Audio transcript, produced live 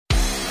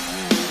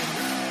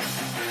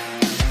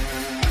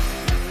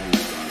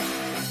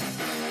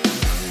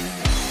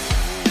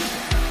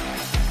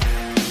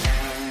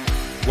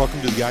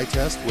to the Eye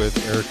Test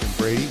with Eric and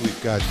Brady.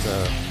 We've got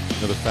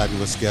another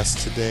fabulous guest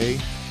today.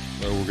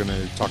 We're going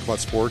to talk about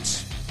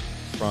sports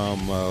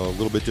from a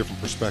little bit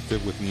different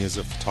perspective with me as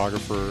a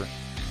photographer,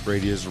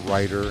 Brady as a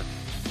writer.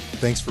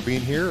 Thanks for being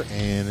here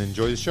and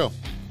enjoy the show.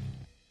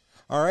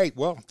 All right,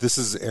 well, this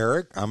is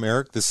Eric. I'm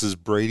Eric. This is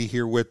Brady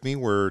here with me.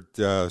 We're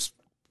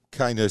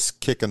kind of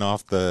kicking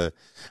off I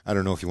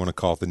don't know if you want to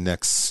call it the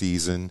next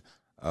season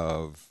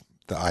of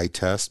the Eye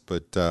Test,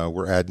 but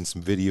we're adding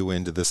some video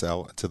into this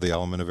to the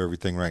element of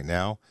everything right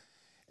now.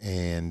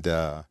 And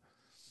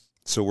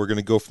so we're going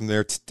to go from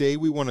there. Today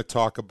we want to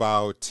talk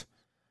about,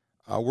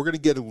 we're going to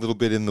get a little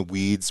bit in the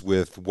weeds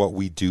with what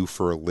we do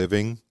for a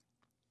living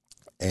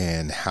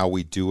and how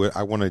we do it.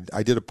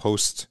 I did a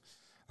post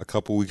a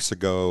couple weeks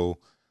ago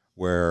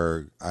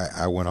where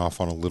I went off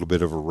on a little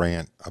bit of a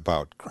rant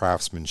about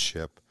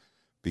craftsmanship,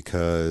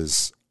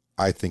 because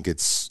I think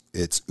it's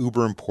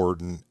uber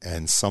important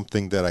and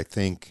something that I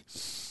think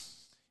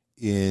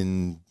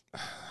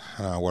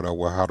how do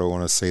I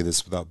want to say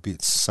this without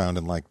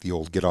sounding like the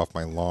old get off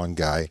my lawn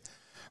guy,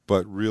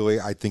 but really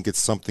I think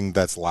it's something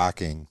that's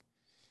lacking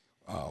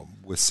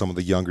with some of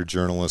the younger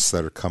journalists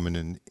that are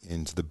coming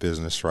into the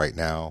business right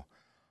now,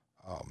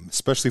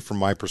 especially from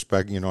my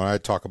perspective. I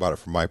talk about it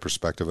from my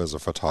perspective as a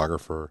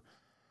photographer,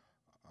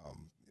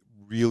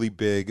 really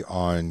big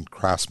on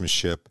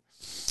craftsmanship,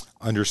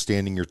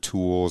 understanding your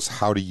tools,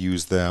 how to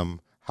use them,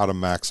 how to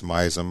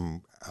maximize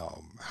them,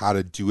 how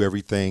to do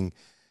everything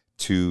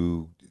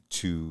to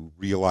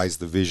realize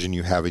the vision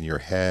you have in your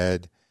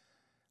head,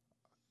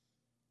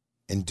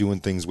 and doing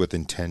things with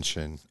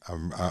intention.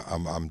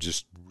 I'm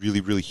just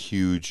really, really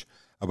huge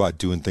about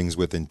doing things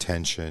with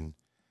intention,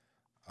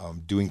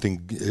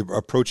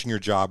 approaching your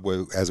job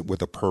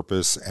with a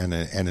purpose and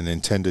an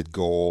intended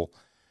goal,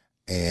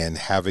 and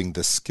having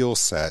the skill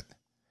set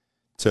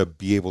to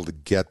be able to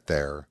get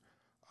there.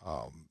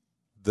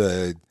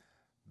 The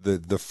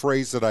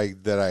phrase that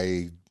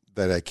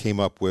I came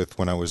up with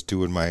when I was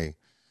doing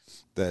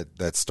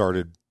that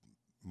started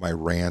my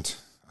rant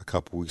a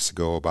couple weeks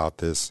ago about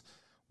this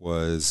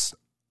was,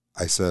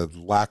 I said,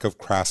 lack of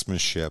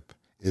craftsmanship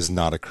is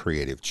not a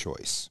creative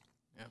choice.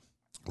 Yeah.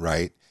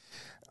 Right?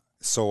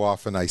 So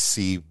often I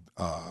see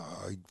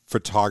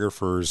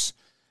photographers,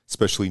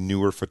 especially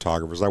newer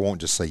photographers, I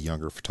won't just say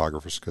younger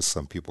photographers because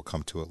some people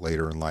come to it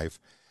later in life,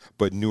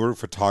 but newer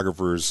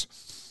photographers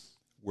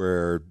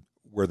where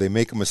they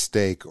make a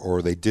mistake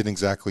or they didn't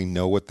exactly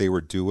know what they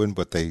were doing,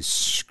 but they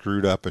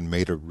screwed up and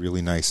made a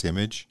really nice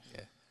image.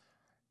 Yeah.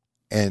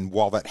 And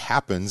while that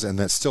happens, and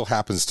that still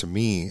happens to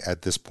me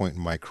at this point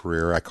in my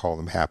career, I call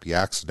them happy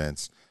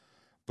accidents,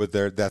 but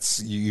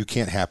you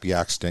can't happy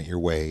accident your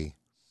way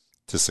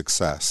to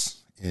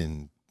success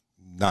in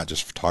not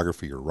just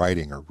photography or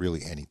writing or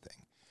really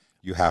anything.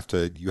 You have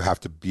to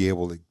be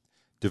able to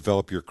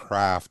develop your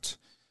craft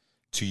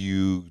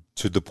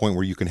to the point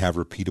where you can have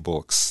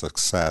repeatable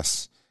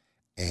success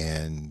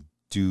and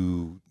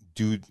do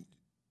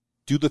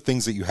the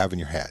things that you have in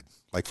your head.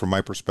 Like from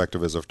my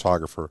perspective as a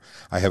photographer,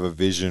 I have a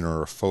vision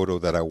or a photo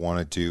that I want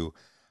to do.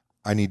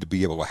 I need to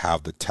be able to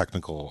have the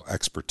technical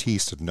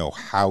expertise to know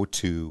how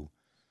to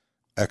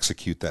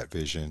execute that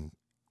vision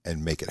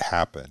and make it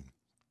happen,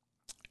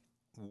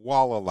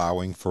 while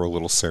allowing for a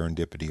little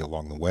serendipity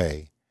along the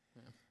way.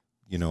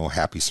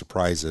 Happy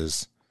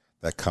surprises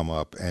that come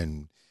up,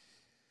 and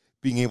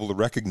being able to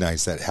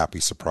recognize that happy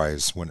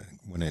surprise when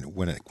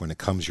it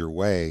comes your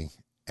way,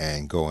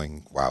 and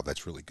going, wow,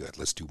 that's really good.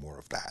 Let's do more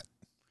of that,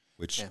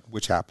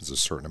 which happens a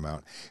certain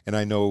amount. And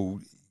I know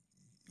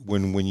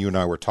when you and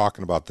I were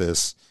talking about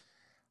this,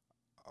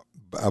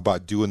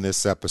 about doing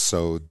this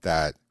episode,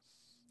 that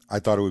I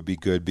thought it would be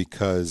good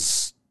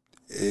because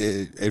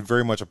it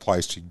very much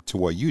applies to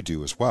what you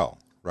do as well,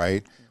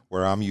 right?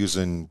 Where I'm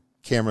using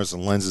cameras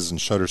and lenses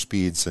and shutter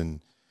speeds and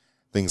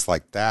things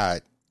like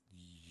that.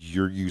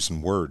 You're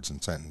using words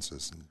and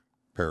sentences and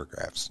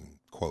paragraphs and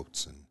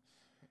quotes, and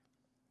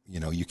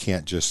you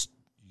can't just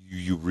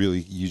you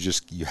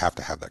have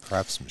to have that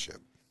craftsmanship.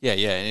 Yeah,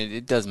 and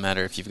it doesn't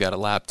matter if you've got a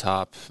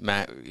laptop,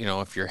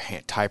 if you're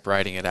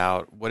typewriting it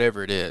out,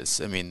 whatever it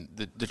is. I mean,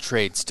 the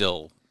trade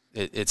still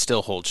it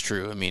still holds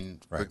true. I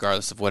mean, right.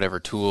 Regardless of whatever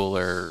tool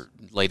or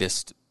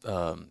latest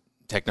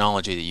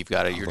technology that you've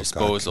got at your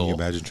disposal. God, can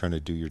you imagine trying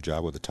to do your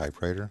job with a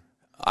typewriter?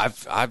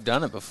 I've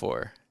done it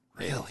before.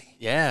 Really?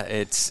 Yeah,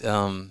 it's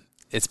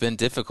been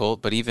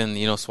difficult, but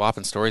even,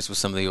 swapping stories with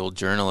some of the old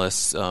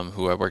journalists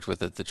who I worked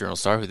with at the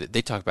Journal-Star,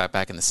 they talked about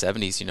back in the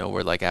 70s,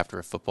 where like after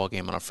a football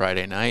game on a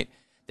Friday night,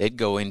 they'd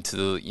go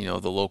into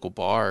the local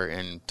bar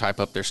and type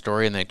up their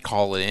story, and they'd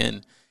call it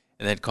in,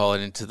 and they'd call it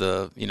into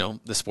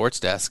the sports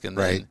desk, and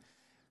then,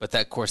 but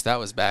that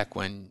was back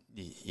when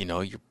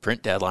your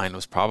print deadline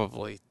was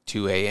probably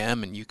 2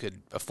 a.m. and you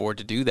could afford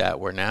to do that.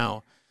 Where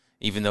now,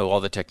 even though all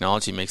the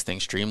technology makes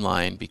things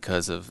streamlined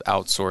because of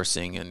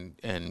outsourcing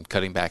and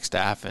cutting back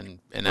staff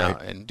and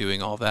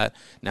doing all that,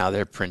 now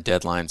their print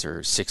deadlines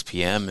are 6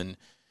 p.m. and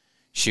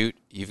shoot,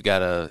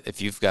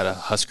 if you've got a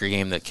Husker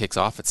game that kicks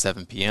off at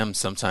 7 p.m.,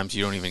 sometimes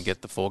you don't even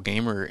get the full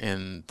gamer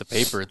in the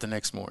paper the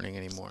next morning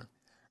anymore.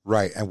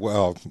 Right. And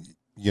well,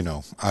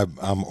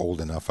 I'm old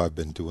enough. I've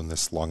been doing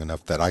this long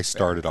enough that I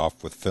started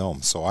off with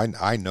film, so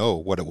I know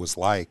what it was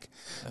like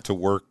to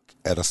work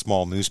at a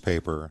small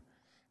newspaper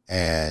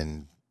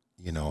and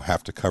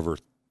have to cover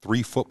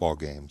 3 football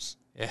games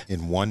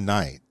in one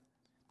night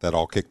that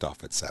all kicked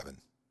off at 7.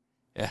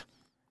 Yeah.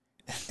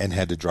 And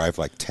had to drive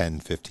like 10,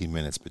 15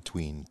 minutes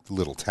between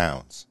little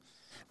towns,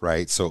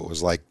 right? So it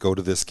was like, go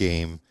to this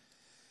game,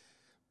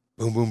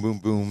 boom, boom, boom,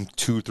 boom,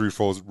 2, 3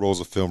 rolls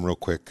of film real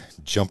quick,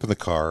 jump in the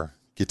car,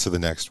 get to the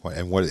next one.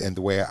 And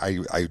the way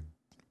I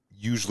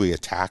usually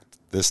attacked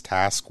this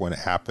task when it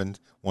happened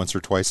once or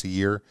twice a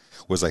year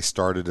was I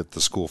started at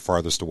the school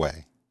farthest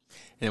away.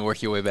 And then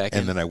work your way back in.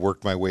 And then I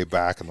worked my way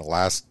back, and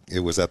it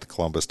was at the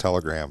Columbus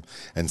Telegram.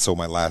 And so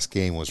my last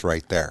game was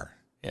right there,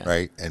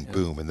 right? And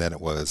boom. And then it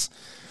was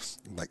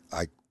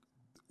like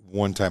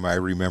one time I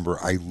remember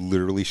I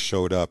literally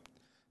showed up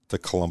to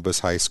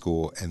Columbus High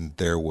School, and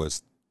there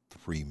was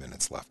 3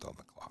 minutes left on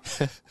the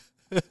clock.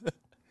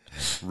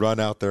 Run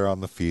out there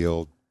on the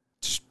field,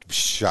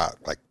 shot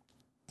like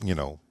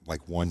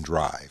one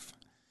drive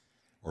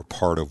or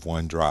part of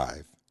one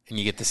drive. And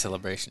you get the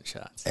celebration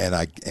shots.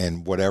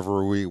 And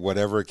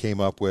whatever it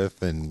came up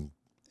with and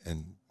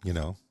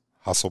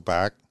hustle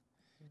back,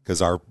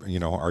 because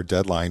our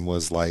deadline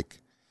was like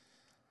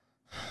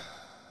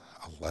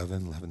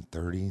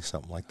 11:30,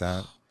 something like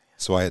that.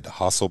 So I had to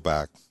hustle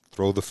back,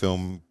 throw the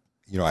film.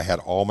 I had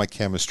all my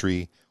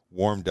chemistry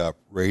warmed up,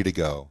 ready to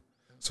go.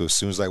 So as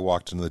soon as I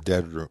walked into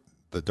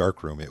the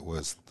dark room, it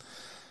was,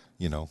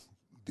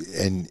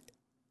 and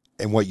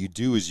what you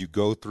do is you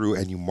go through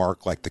and you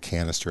mark like the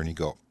canister, and you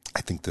go, I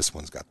think this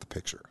one's got the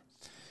picture,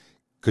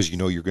 because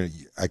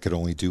I could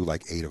only do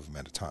like 8 of them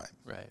at a time.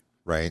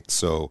 Right.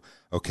 So,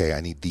 okay,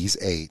 I need these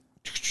 8.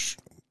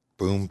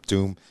 Boom,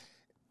 doom,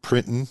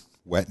 printing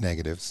wet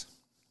negatives.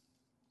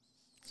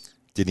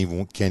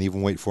 Can't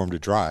even wait for them to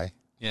dry.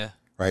 Yeah.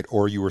 Right.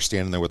 Or you were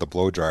standing there with a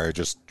blow dryer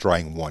just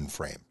drying one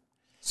frame.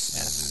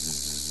 Yeah.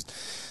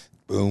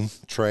 Boom,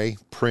 tray,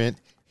 print,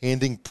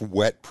 handing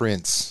wet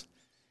prints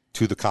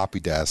to the copy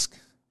desk.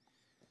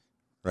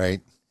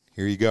 Right.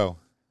 Here you go.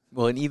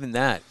 Well, and even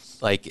that,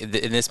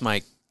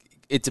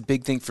 it's a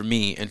big thing for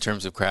me in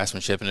terms of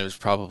craftsmanship, and it was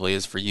probably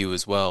is for you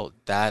as well,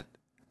 that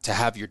to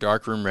have your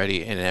darkroom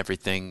ready and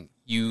everything,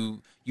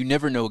 you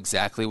never know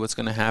exactly what's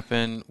going to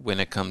happen when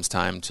it comes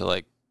time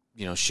to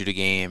shoot a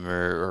game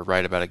or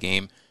write about a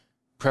game.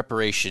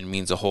 Preparation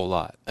means a whole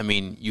lot. I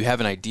mean, you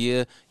have an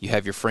idea, you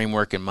have your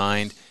framework in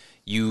mind,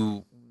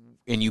 you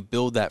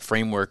build that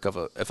framework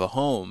of a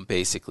home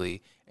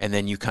basically, and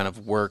then you kind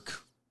of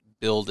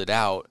build it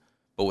out.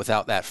 But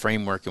without that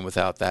framework and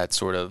without that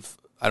sort of,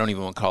 I don't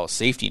even want to call it a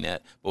safety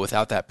net, but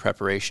without that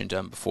preparation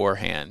done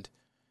beforehand,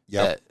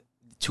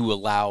 to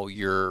allow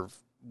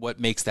what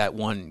makes that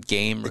one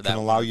game, or it can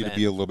allow you to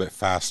be a little bit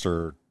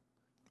faster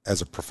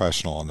as a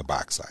professional on the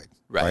backside,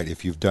 right?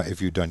 If you've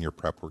done your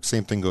prep work.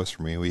 Same thing goes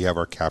for me. We have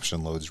our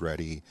caption loads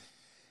ready,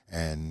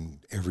 and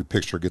every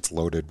picture gets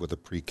loaded with a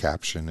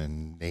pre-caption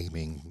and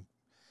naming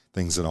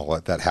things and all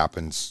that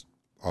happens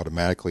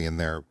automatically in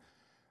there.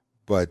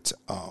 But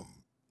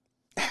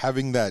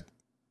having that,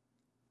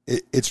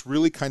 it's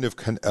really kind of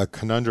a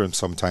conundrum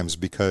sometimes,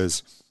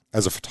 because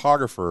as a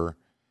photographer,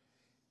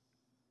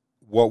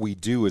 what we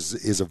do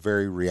is a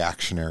very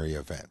reactionary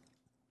event,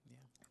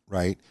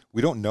 right?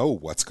 We don't know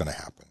what's going to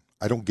happen.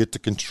 I don't get to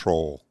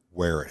control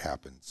where it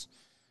happens,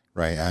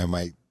 right?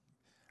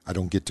 I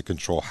don't get to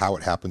control how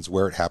it happens,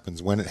 where it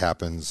happens, when it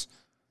happens,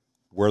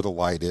 where the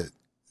light is.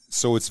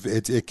 So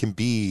it can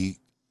be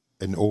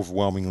an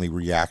overwhelmingly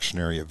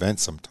reactionary event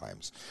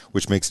sometimes,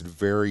 which makes it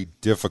very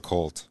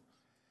difficult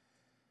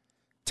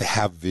to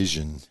have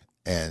vision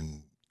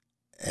and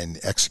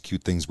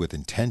execute things with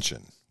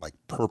intention, like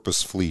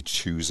purposefully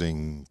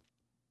choosing,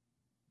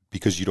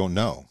 because you don't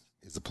know.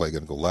 Is the play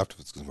going to go left? If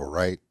it's going to go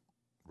right?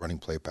 Running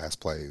play, pass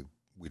play,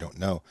 we don't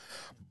know.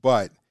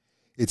 But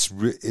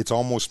it's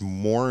almost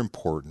more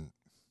important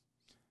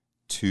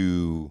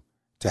to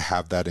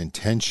have that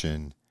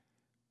intention,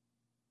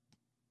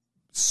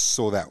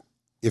 so that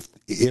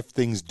if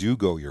things do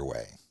go your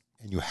way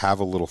and you have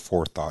a little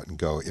forethought and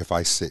go, if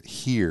I sit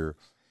here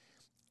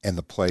and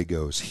the play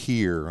goes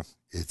here,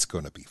 it's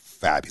going to be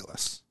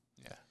fabulous.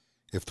 Yeah.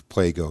 If the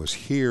play goes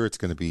here, it's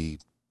going to be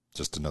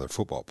just another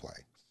football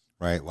play,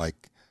 right?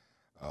 Like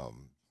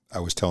I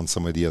was telling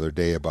somebody the other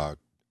day about,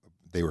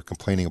 they were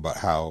complaining about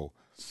how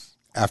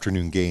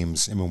afternoon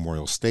games in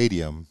Memorial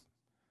Stadium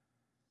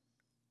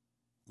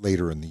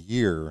later in the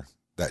year,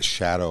 that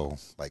shadow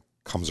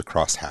comes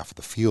across half of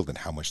the field and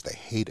how much they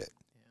hate it.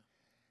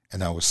 Yeah.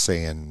 And I was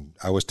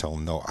telling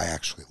them, no, I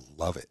actually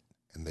love it.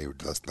 And they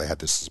had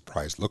this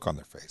surprised look on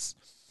their face.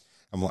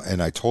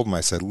 And I told them,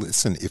 I said,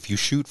 listen, if you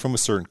shoot from a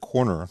certain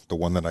corner, the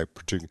one that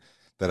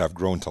I've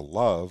grown to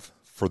love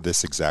for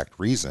this exact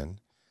reason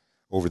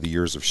over the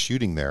years of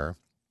shooting there,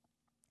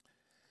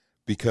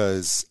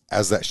 because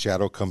as that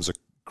shadow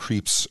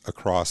creeps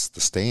across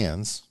the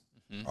stands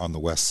on the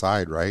west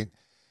side, right?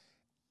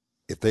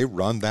 If they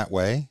run that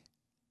way,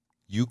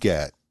 you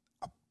get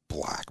a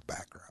black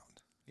background.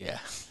 Yeah.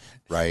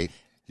 Right?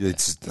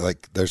 It's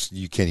like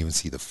you can't even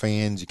see the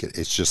fans.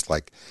 It's just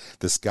like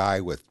this guy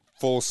with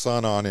full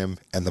sun on him,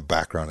 and the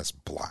background is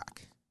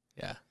black.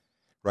 Yeah.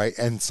 Right.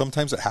 And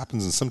sometimes it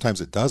happens, and sometimes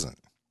it doesn't.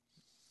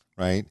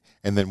 Right.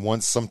 And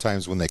then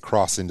sometimes when they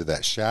cross into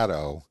that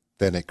shadow,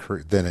 then it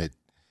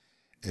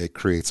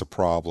creates a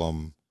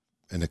problem,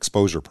 an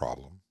exposure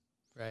problem.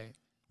 Right.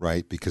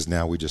 Right. Because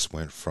now we just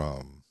went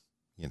from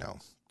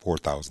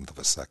 4,000th of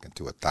a second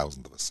to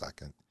 1,000th of a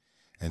second.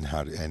 And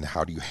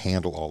how do you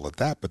handle all of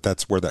that? But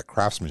that's where that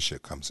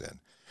craftsmanship comes in,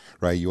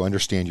 right? You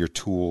understand your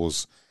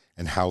tools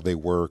and how they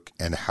work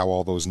and how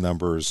all those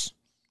numbers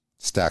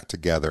stack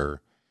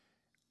together.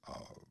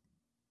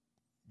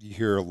 You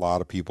hear a lot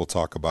of people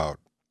talk about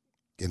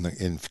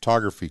in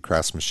photography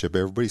craftsmanship.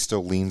 Everybody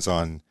still leans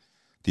on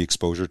the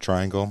exposure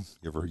triangle.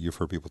 You've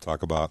heard people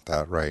talk about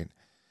that, right?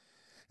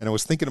 And I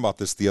was thinking about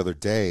this the other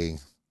day,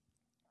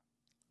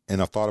 and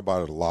I've thought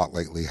about it a lot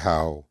lately.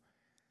 How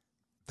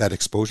that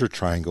exposure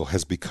triangle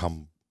has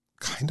become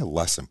kind of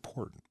less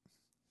important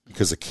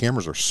because the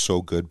cameras are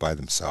so good by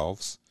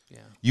themselves. Yeah.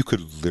 You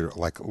could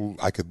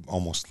I could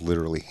almost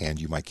literally hand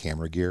you my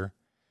camera gear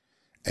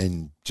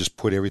and just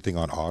put everything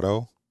on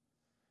auto,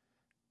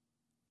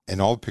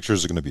 and all the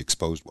pictures are going to be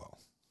exposed well.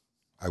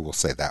 I will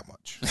say that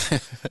much.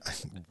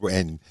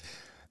 And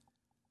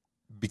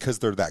because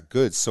they're that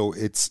good, so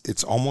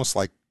it's almost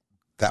like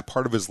that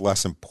part of it is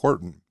less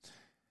important.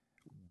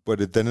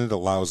 But then it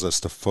allows us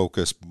to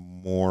focus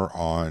more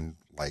on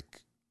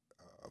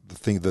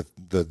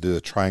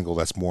the triangle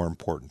that's more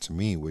important to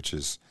me, which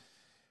is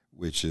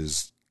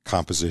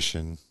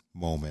composition,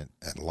 moment,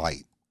 and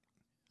light.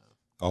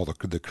 All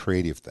the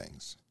creative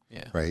things.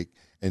 Yeah. Right.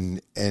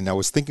 And I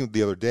was thinking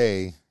the other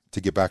day, to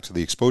get back to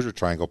the exposure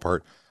triangle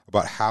part,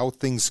 about how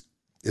things.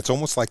 It's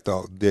almost like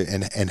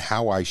and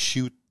how I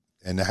shoot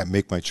and I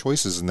make my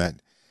choices in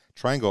that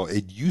triangle.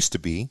 It used to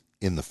be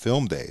in the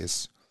film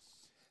days.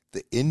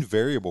 The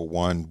invariable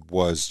one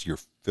was your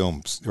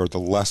films, or the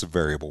less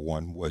variable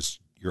one was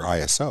your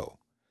ISO.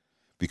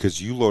 Because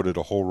you loaded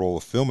a whole roll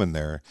of film in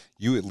there,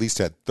 you at least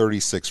had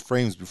 36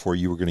 frames before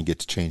you were going to get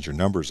to change your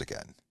numbers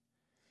again.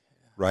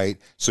 Right?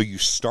 So you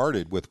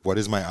started with, what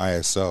is my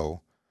ISO?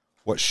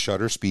 What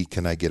shutter speed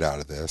can I get out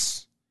of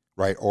this?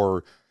 Right?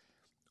 Or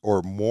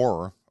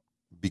more,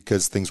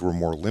 because things were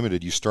more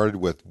limited, you started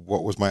with,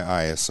 what was my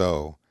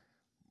ISO?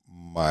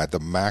 The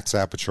max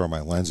aperture on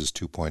my lens is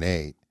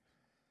 2.8.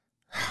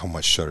 How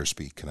much shutter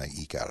speed can I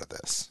eke out of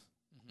this?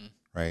 Mm-hmm.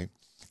 Right?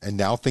 And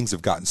now things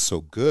have gotten so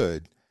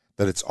good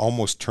that it's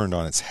almost turned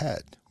on its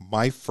head.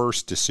 My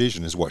first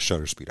decision is what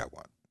shutter speed I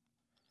want.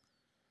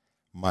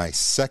 My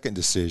second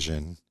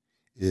decision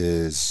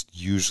is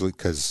usually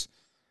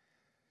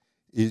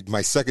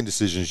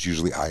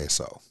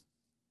ISO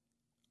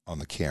on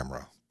the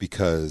camera,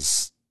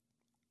 because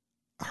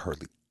I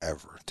hardly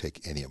ever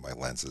take any of my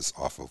lenses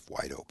off of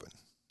wide open.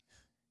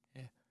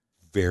 Yeah.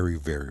 Very,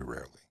 very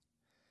rarely.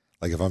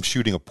 Like if I'm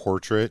shooting a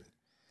portrait,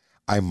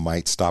 I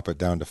might stop it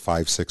down to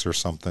 5.6 or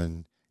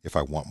something if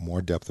I want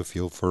more depth of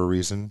field for a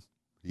reason.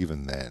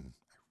 Even then,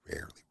 I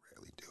rarely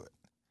do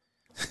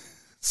it.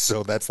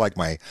 So that's like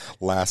my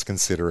last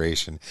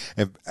consideration.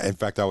 And in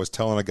fact, I was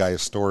telling a guy a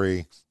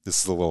story.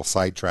 This is a little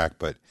sidetrack,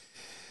 but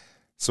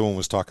someone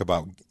was talking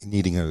about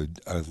needing a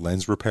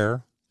lens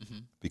repair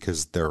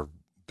because their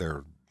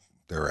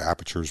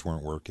apertures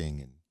weren't working,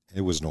 and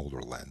it was an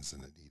older lens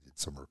and it needed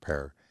some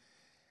repair.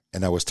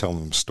 And I was telling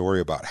them a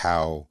story about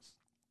how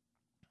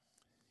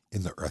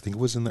I think it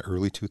was in the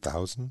early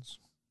 2000s,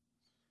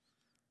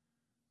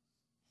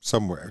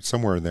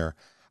 somewhere in there,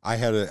 I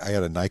had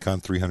a Nikon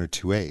 300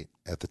 2.8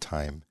 at the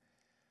time,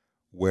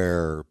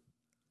 where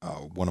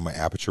one of my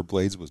aperture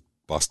blades was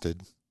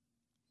busted.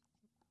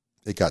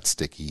 It got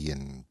sticky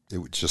and it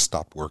would just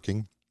stop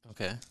working.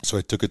 Okay. So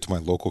I took it to my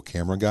local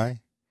camera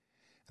guy,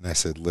 and I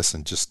said,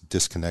 "Listen, just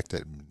disconnect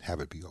it and have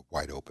it be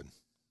wide open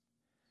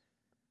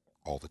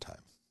all the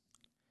time."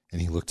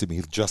 And he looked at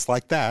me just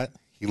like that.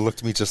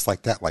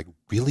 Like,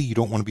 really? You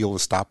don't want to be able to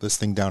stop this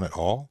thing down at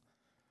all?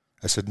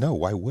 I said, no,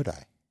 why would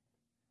I?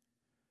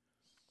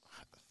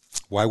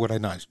 Why would I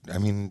not? I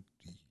mean,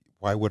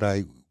 why would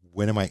I?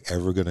 When am I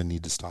ever going to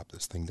need to stop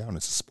this thing down?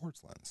 It's a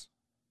sports lens.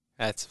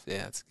 That's a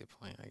good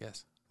point, I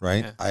guess.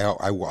 Right? Yeah.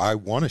 I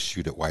want to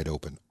shoot it wide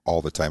open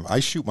all the time. I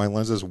shoot my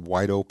lenses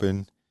wide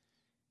open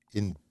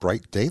in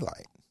bright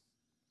daylight.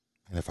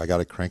 And if I got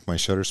to crank my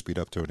shutter speed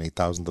up to an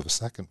 8,000th of a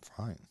second,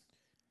 fine.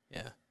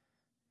 Yeah.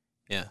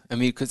 Yeah. I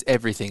mean, because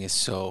everything is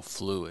so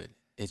fluid.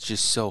 It's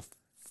just so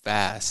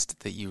fast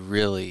that you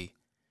really,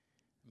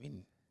 I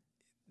mean,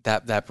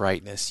 that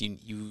brightness,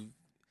 you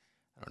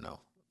I don't know,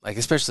 like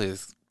especially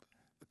with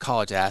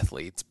college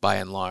athletes by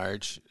and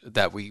large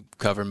that we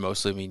cover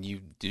mostly. I mean, you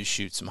do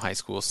shoot some high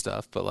school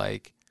stuff, but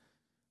like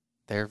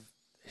the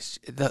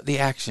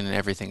action and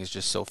everything is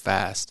just so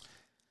fast.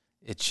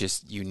 It's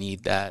just, you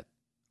need that.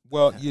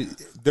 Well,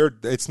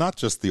 it's not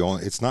just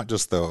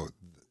the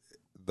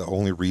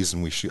only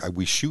reason we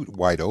shoot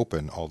wide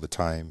open all the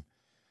time.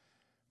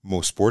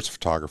 Most sports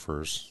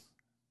photographers,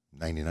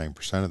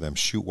 99% of them,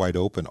 shoot wide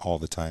open all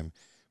the time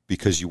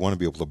because you want to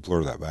be able to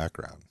blur that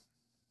background.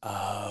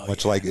 Oh,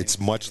 Much yeah, like I it's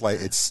didn't much think like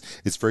of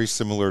that. it's very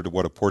similar to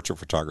what a portrait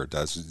photographer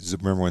does.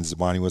 Remember when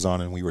Zamani was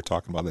on and we were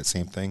talking about that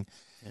same thing?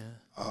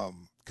 Yeah.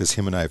 Because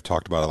him and I have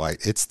talked about it.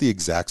 Like it's the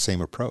exact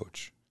same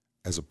approach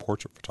as a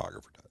portrait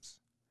photographer does.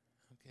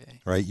 Okay.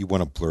 Right? You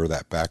want to blur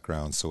that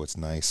background so it's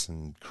nice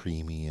and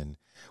creamy, and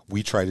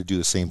we try to do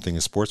the same thing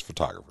as sports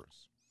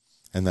photographers.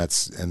 And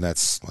that's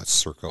let's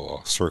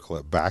circle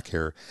it back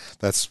here.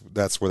 That's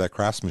where that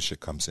craftsmanship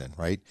comes in,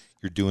 right?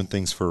 You're doing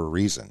things for a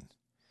reason,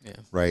 Yeah.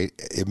 right?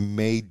 It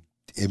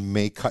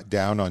may cut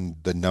down on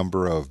the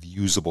number of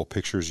usable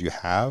pictures you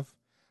have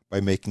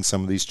by making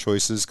some of these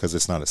choices because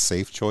it's not a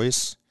safe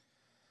choice.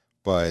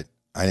 But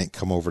I didn't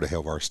come over to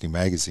Hail Varsity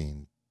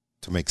Magazine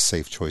to make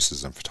safe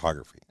choices in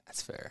photography.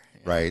 That's fair.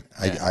 Yeah. Right.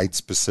 Yeah. I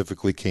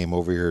specifically came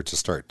over here to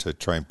start to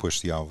try and push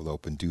the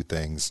envelope and do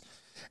things,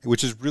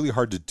 which is really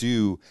hard to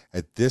do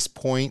at this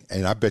point.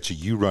 And I bet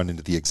you run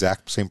into the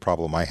exact same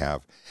problem I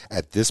have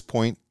at this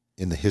point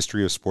in the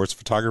history of sports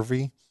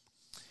photography.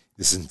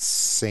 It's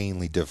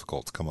insanely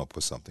difficult to come up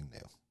with something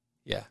new.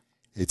 Yeah.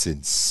 It's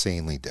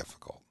insanely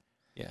difficult.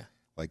 Yeah.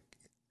 Like,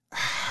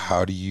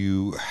 how do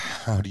you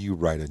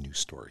write a new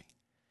story?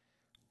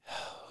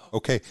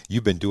 Okay,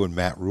 you've been doing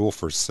Matt Rule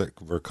for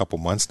a couple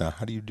months now.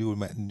 How do you do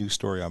a new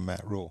story on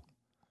Matt Rule?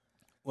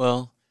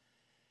 Well,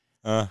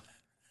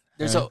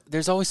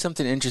 there's always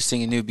something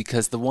interesting and new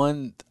because the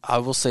one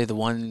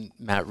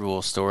Matt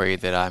Rule story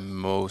that I'm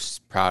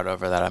most proud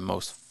of or that I'm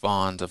most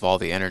fond of all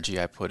the energy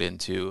I put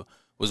into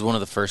was one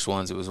of the first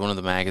ones. It was one of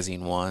the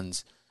magazine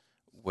ones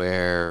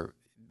where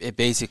it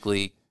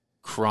basically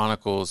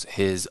chronicles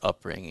his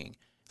upbringing,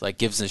 like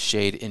gives a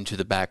shade into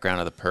the background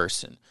of the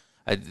person.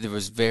 There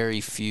was very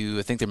few,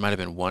 I think there might have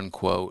been one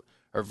quote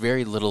or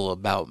very little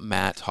about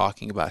Matt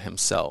talking about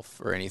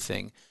himself or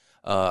anything.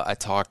 I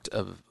talked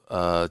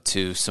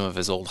to some of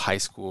his old high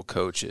school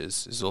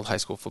coaches, his old high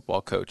school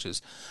football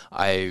coaches.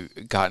 I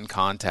got in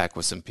contact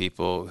with some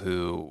people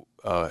who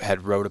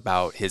had wrote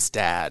about his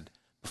dad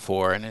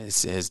before, and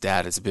his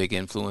dad is a big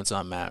influence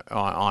on Matt,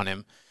 on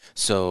him.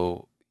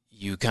 So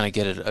you kind of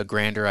get a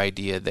grander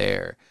idea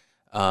there.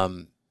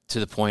 To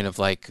the point of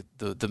like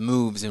the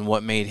moves and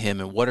what made him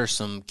and what are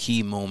some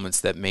key moments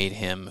that made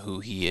him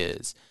who he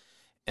is.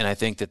 And I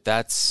think it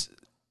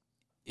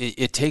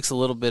takes a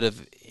little bit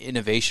of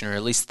innovation or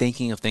at least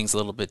thinking of things a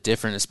little bit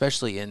different,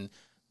 especially in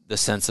the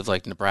sense of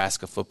like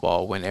Nebraska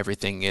football when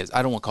everything is,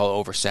 I don't want to call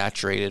it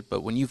oversaturated,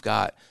 but when you've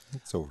got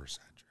It's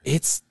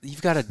oversaturated.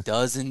 You've got a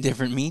dozen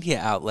different media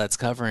outlets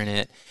covering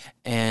it,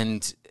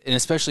 and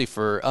especially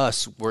for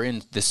us, we're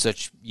in this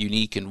such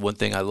unique. And one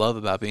thing I love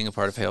about being a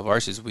part of Hail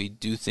Varsity is we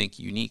do think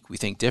unique, we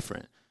think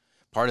different.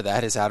 Part of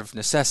that is out of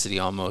necessity,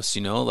 almost.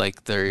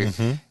 Like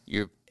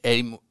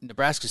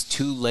Nebraska's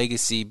two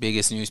legacy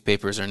biggest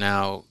newspapers are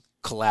now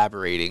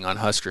collaborating on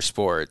Husker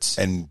sports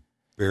and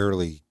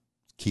barely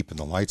keeping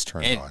the lights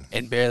turned on,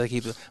 and barely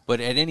keep.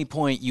 But at any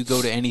point, you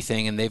go to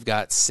anything, and they've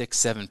got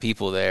 6-7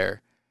 people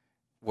there.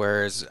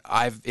 Whereas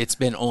it's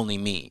been only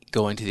me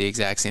going to the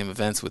exact same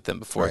events with them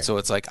before. Right. So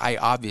it's like I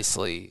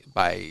obviously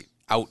by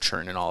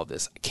outchurn and all of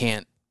this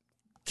can't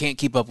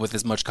keep up with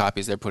as much copy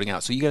as they're putting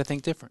out. So you got to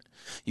think different.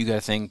 You got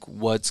to think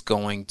what's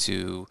going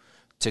to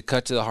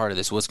cut to the heart of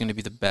this. What's going to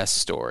be the best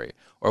story,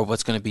 or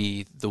what's going to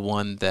be the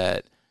one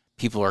that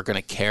people are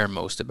going to care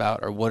most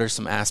about, or what are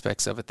some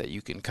aspects of it that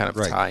you can kind of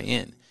tie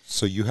in.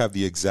 So you have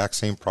the exact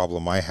same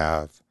problem I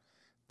have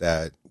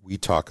that we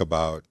talk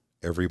about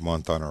every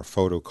month on our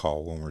photo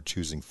call when we're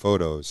choosing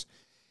photos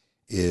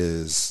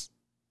is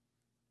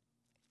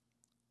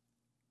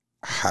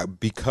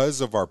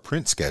because of our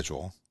print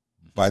schedule,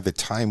 by the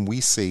time we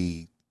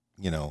see,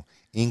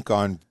 ink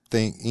on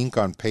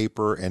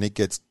paper and it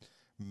gets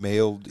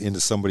mailed into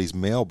somebody's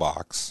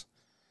mailbox,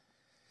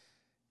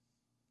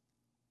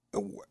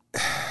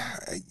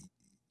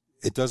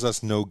 it does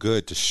us no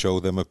good to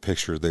show them a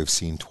picture they've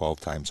seen 12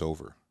 times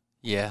over.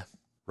 Yeah.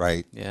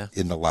 Right? Yeah.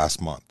 In the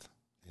last month.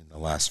 The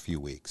last few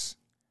weeks,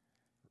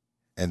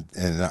 and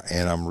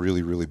I'm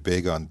really, really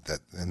big on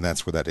that, and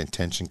that's where that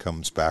intention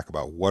comes back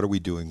about what are we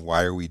doing,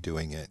 why are we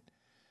doing it,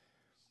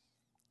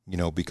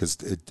 because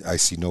I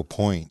see no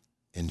point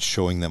in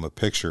showing them a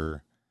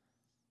picture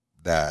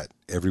that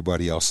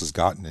everybody else has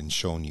gotten and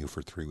shown you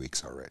for 3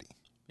 weeks already.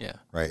 Yeah.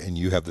 Right, and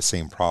you have the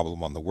same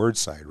problem on the word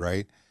side,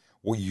 right?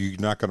 Well, you're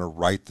not going to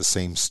write the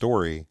same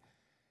story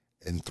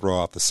and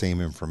throw out the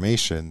same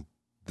information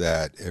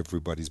that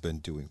everybody's been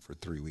doing for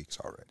 3 weeks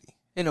already.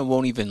 And it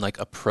won't even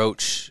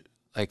approach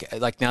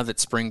like now that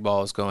spring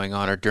ball is going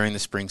on or during the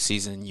spring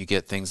season, you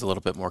get things a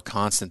little bit more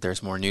constant.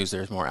 There's more news.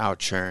 There's more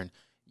outchurn.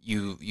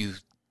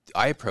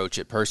 I approach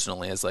it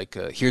personally as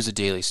here's a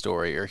daily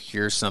story or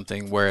here's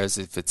something. Whereas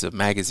if it's a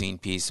magazine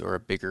piece or a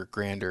bigger,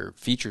 grander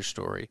feature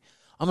story,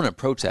 I'm going to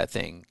approach that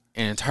thing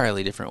in an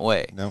entirely different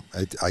way. No,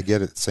 I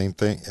get it. Same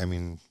thing. I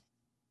mean,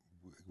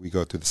 we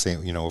go through the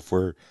same. If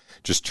we're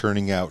just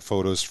churning out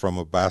photos from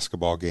a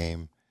basketball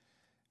game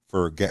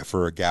for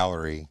a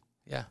gallery.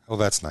 Yeah. Oh,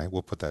 that's nice.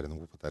 We'll put that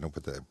in.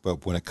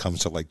 But when it comes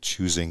to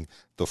choosing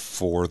the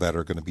 4 that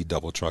are going to be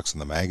double trucks in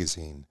the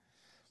magazine,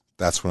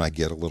 that's when I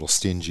get a little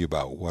stingy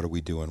about what are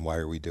we doing, why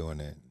are we doing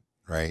it,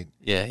 right?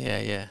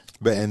 Yeah.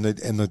 But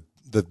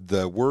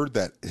the word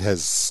that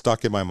has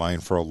stuck in my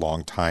mind for a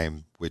long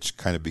time, which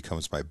kind of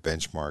becomes my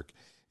benchmark,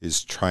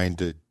 is trying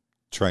to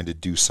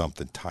do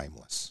something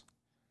timeless.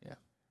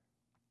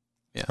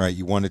 Yeah. Right.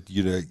 You want it.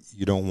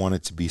 You don't want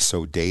it to be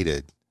so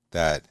dated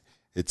that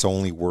it's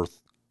only worth.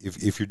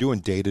 If you're doing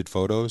dated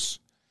photos,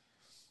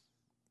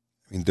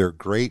 I mean, they're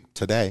great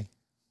today,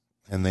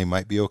 and they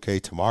might be okay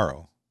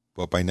tomorrow,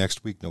 but by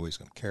next week, nobody's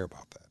going to care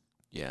about that.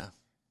 Yeah.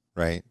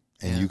 Right.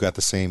 And you got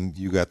the same.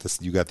 You got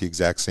the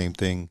exact same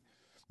thing,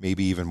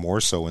 maybe even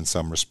more so in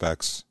some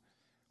respects,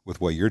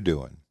 with what you're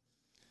doing,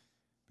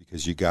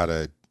 because you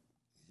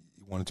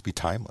want it to be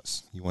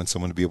timeless. You want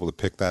someone to be able to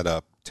pick that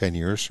up 10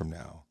 years from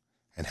now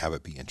and have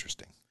it be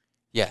interesting.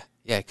 Yeah,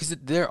 because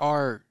there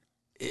are,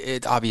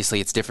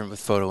 obviously it's different with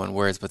photo and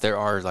words, but there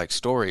are like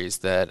stories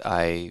that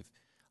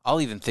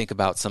I'll even think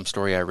about some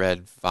story I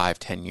read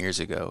 5-10 years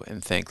ago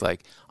and think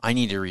like, I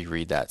need to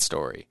reread that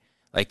story.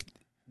 Like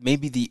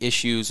maybe the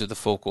issues or the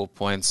focal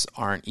points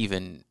aren't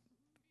even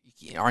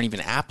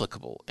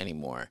applicable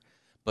anymore,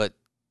 but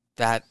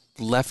that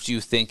left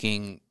you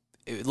thinking,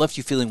 it left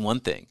you feeling one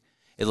thing.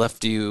 It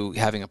left you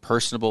having a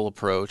personable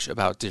approach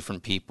about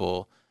different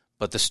people,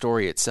 but the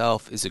story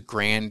itself is a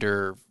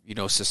grander,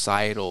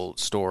 societal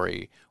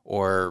story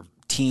or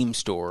team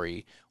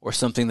story or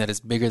something that is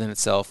bigger than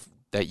itself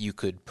that you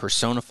could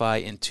personify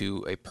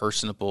into a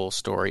personable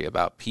story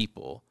about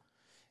people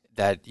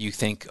that you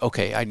think,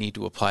 okay, I need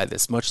to apply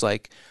this. Much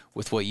like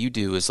with what you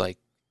do is like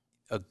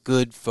a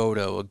good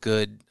photo, a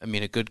good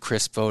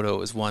crisp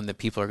photo is one that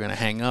people are going to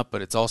hang up,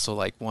 but it's also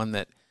like one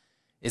that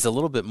is a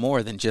little bit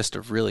more than just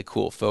a really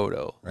cool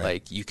photo. Right.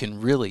 Like you can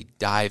really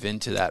dive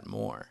into that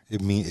more.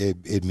 It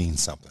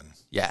means something.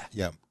 Yeah.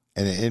 Yeah.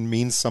 And it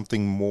means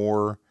something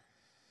more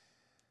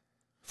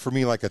for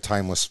me, like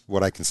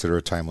what I consider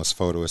a timeless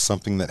photo is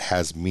something that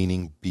has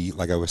meaning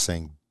like I was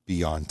saying,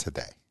 beyond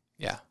today.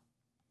 Yeah.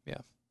 Yeah.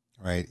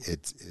 Right.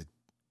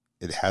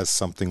 It has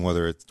something,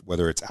 whether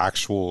it's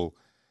actual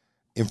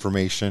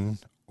information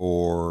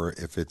or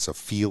if it's a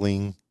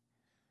feeling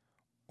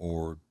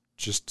or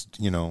just,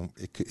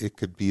 it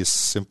could be as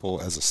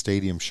simple as a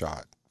stadium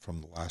shot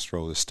from the last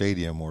row of the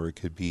stadium, or it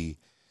could be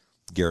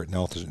Garrett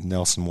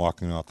Nelson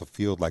walking off the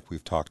field like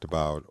we've talked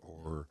about,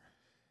 or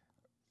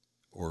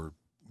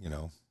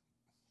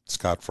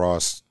Scott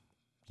Frost,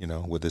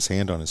 with his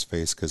hand on his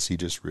face because he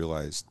just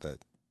realized that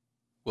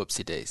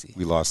whoopsie daisy,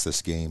 we lost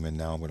this game and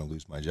now I'm going to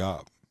lose my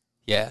job.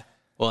 Yeah.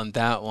 Well, in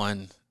that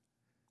one,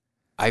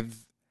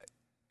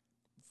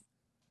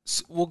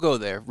 we'll go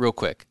there real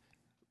quick.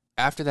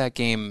 After that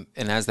game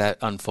and as that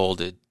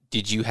unfolded,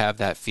 did you have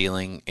that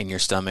feeling in your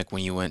stomach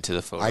when you went to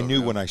the photo? I knew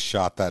room? When I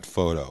shot that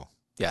photo.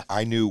 Yeah.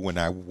 I knew when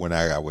I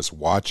was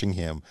watching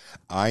him,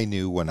 I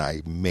knew when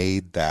I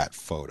made that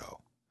photo,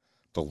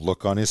 the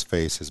look on his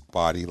face, his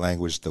body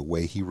language, the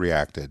way he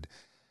reacted,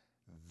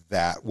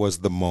 that was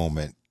the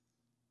moment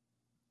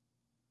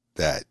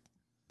that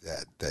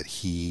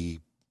he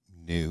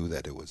knew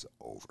that it was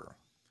over.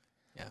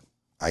 Yeah.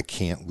 I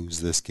can't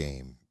lose this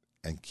game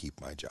and keep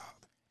my job.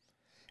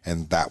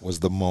 And that was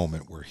the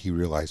moment where he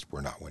realized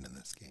we're not winning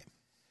this game.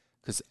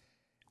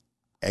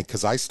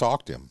 Because I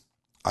stalked him.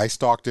 I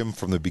stalked him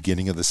from the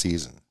beginning of the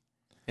season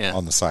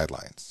on the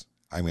sidelines.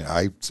 I mean,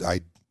 I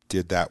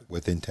did that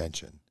with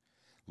intention,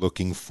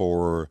 looking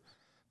for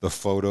the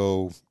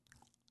photo.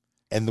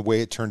 And the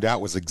way it turned out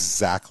was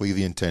exactly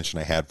the intention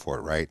I had for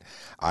it, right?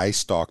 I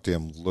stalked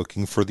him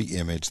looking for the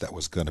image that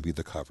was going to be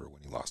the cover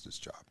when he lost his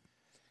job.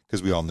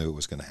 Because we all knew it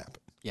was going to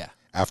happen. Yeah.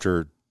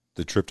 After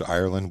the trip to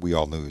Ireland, we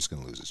all knew he was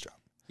going to lose his job.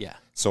 Yeah.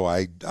 So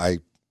I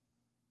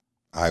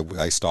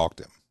stalked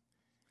him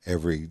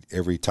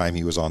every time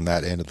he was on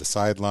that end of the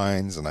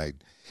sidelines, and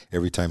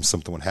every time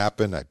something would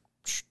happen, I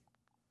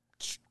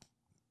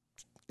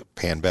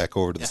pan back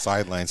over to the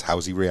sidelines.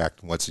 How's he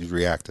reacting? What's he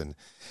reacting?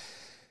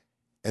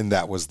 And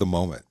that was the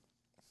moment.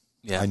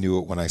 Yeah. I knew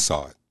it when I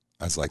saw it.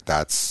 I was like,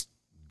 that's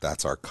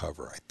our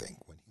cover, I think,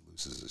 when he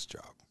loses his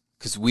job.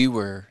 Because we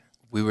were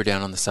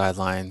down on the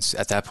sidelines.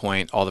 At that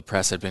point, all the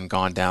press had been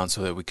gone down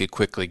so that we could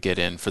quickly get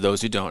in. For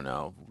those who don't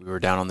know, we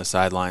were down on the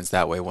sidelines.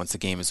 That way, once the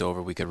game is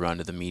over, we could run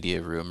to the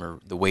media room or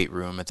the weight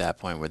room at that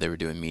point where they were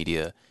doing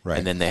media. Right.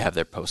 And then they have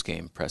their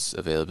post-game press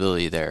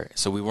availability there.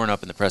 So we weren't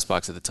up in the press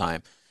box at the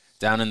time.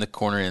 Down in the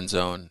corner end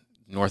zone,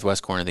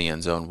 northwest corner of the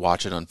end zone,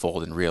 watch it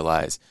unfold and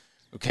realize,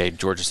 okay,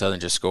 Georgia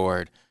Southern just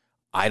scored.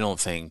 I don't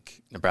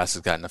think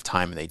Nebraska's got enough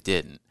time, and they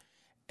didn't.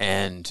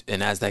 And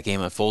as that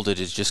game unfolded,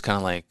 it's just kind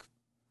of like,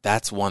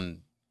 that's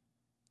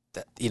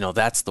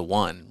the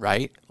one,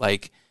 right?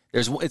 Like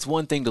it's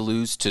one thing to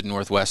lose to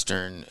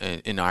Northwestern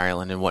in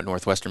Ireland and what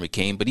Northwestern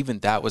became, but even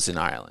that was in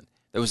Ireland.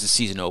 That was the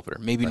season opener.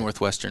 Maybe right.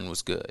 Northwestern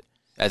was good.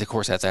 Of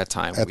course, at that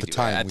time. We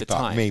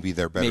thought maybe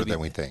they're better than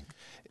we think,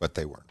 but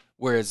they weren't.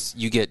 Whereas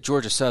you get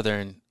Georgia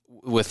Southern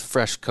with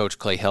fresh coach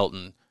Clay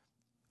Helton,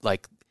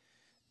 like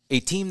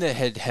a team that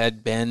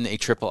had been a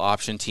triple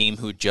option team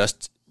who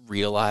just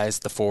realize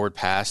the forward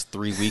pass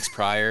 3 weeks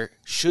prior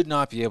should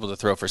not be able to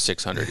throw for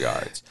 600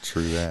 yards.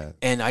 True that.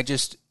 And I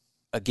just,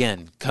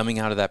 again, coming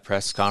out of that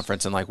press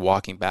conference and like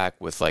walking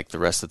back with like the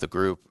rest of the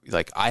group,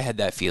 like I had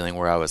that feeling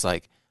where I was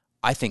like,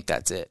 I think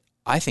that's it.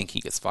 I think he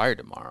gets fired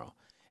tomorrow.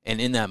 And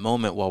in that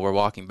moment, while we're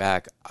walking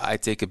back, I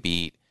take a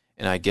beat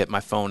and I get my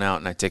phone out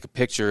and I take a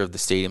picture of the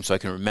stadium so I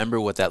can remember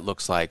what that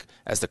looks like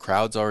as the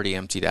crowd's already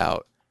emptied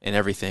out and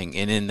everything.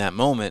 And in that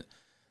moment,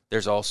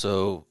 there's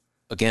also,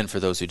 again, for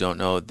those who don't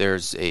know,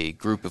 there's a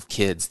group of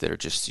kids that are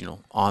just, you know,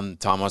 on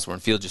Tom Osborne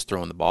Field just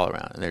throwing the ball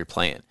around and they're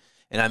playing.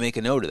 And I make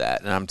a note of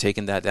that, and I'm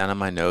taking that down in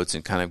my notes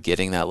and kind of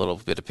getting that little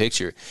bit of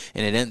picture.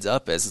 And it ends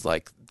up as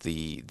like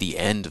the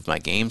end of my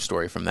game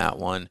story from that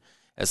one,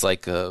 as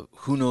like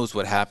who knows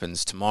what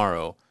happens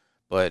tomorrow,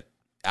 but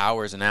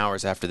hours and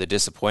hours after the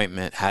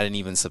disappointment hadn't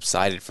even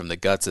subsided from the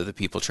guts of the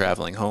people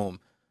traveling home,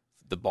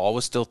 the ball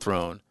was still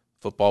thrown,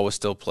 football was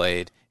still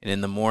played, and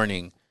in the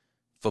morning,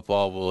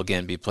 football will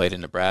again be played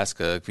in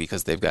Nebraska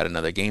because they've got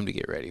another game to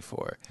get ready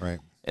for. Right.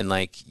 And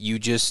like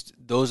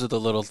those are the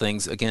little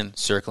things, again,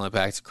 circling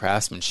back to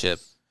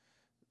craftsmanship.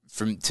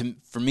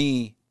 For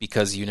me,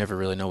 because you never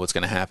really know what's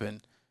going to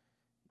happen,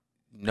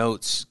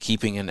 notes,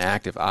 keeping an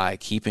active eye,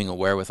 keeping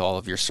aware with all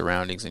of your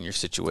surroundings and your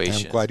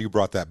situation. I'm glad you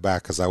brought that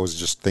back because I was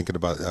just thinking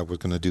about I was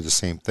going to do the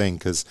same thing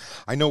because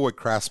I know what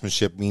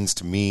craftsmanship means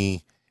to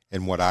me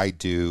and what I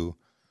do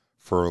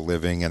for a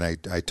living, and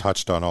I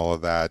touched on all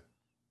of that,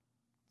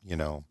 you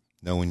know,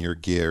 knowing your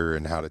gear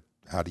and how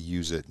to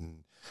use it, and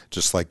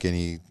just like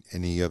any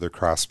other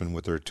craftsman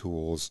with their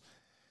tools,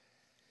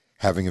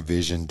 having a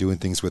vision, doing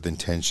things with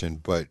intention.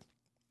 But,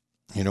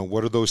 you know,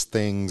 what are those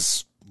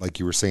things, like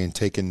you were saying,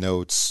 taking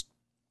notes,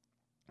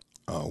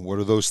 what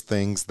are those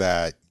things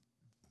that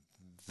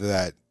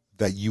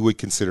you would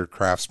consider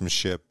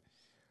craftsmanship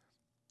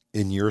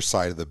in your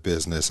side of the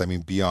business? I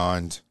mean,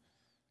 beyond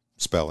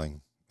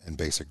spelling and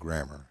basic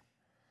grammar.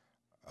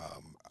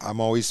 I'm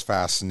always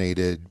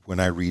fascinated when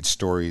I read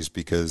stories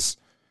because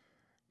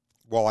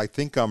while I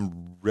think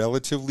I'm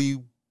relatively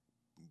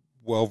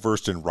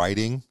well-versed in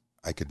writing,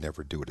 I could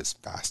never do it as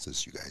fast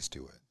as you guys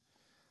do it.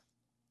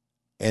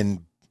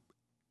 And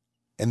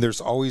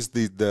there's always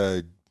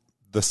the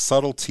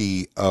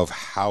subtlety of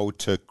how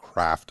to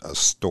craft a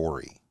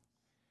story,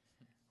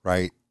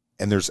 right?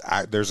 And there's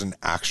an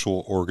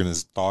actual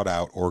thought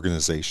out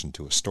organization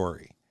to a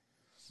story.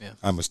 Yeah.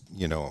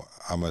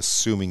 I'm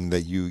assuming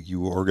that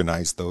you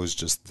organize those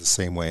just the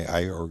same way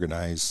I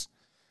organize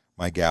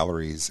my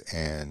galleries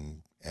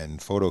and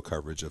photo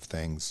coverage of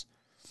things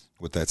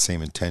with that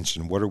same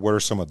intention. What are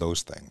some of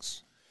those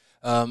things?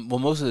 Well,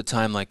 most of the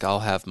time, like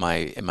I'll have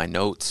in my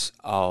notes,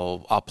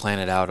 I'll plan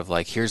it out of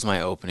like, here's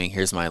my opening,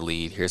 here's my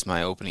lead, here's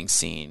my opening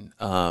scene.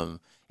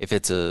 If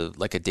it's a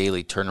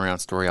daily turnaround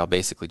story, I'll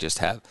basically just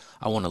have,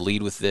 I want to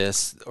lead with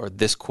this or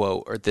this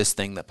quote or this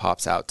thing that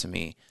pops out to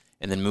me,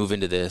 and then move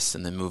into this,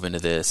 and then move into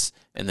this,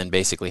 and then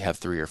basically have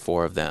 3 or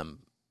 4 of them,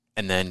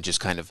 and then just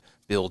kind of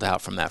build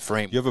out from that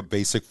frame. You have a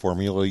basic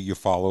formula you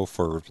follow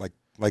for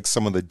like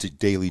some of the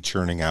daily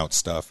churning out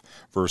stuff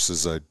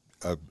versus a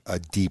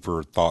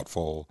deeper,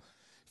 thoughtful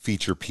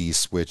feature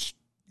piece, which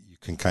you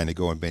can kind of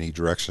go in many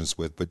directions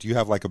with. But do you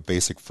have like a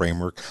basic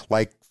framework?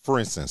 Like, for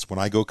instance, when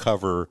I go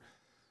cover,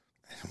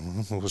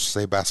 we'll just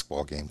say a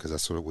basketball game, because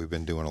that's what we've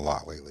been doing a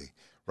lot lately,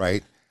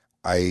 right?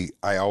 I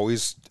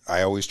always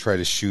try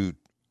to shoot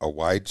a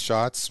wide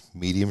shots,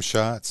 medium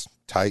shots,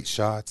 tight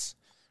shots,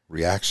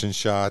 reaction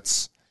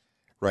shots,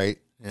 right?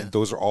 Yeah. And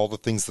those are all the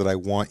things that I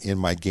want in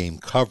my game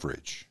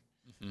coverage,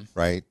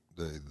 right?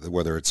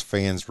 Whether it's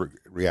fans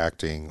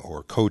reacting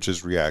or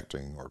coaches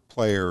reacting or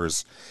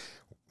players,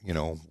 you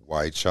know,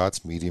 wide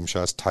shots, medium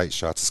shots, tight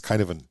shots. It's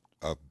kind of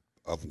a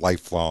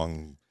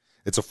lifelong.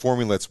 It's a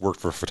formula that's worked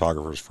for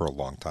photographers for a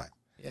long time.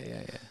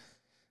 Yeah.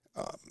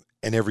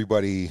 And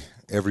everybody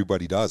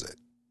does it.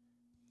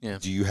 Yeah.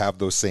 Do you have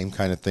those same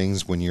kind of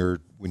things when you're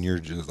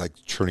just like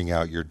churning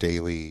out your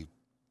daily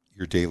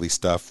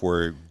stuff?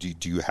 Where do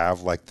you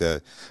have like I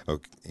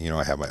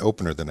have my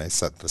opener, then I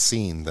set the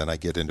scene, then I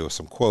get into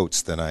some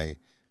quotes, do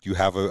you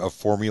have a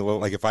formula?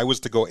 Like if I was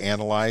to go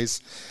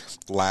analyze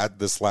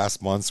this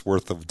last month's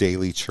worth of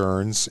daily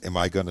churns, am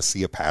I going to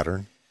see a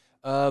pattern?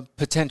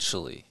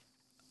 Potentially.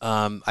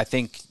 I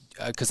think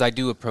because I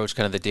do approach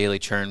kind of the daily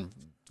churn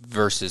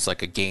versus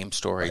like a game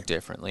story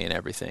differently and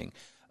everything.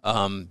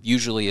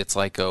 Usually it's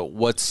like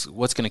what's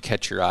going to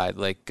catch your eye.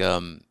 Like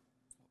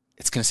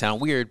it's going to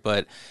sound weird,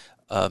 but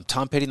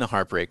Tom Petty and the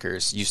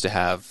Heartbreakers used to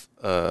have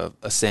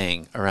a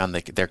saying around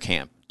their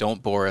camp: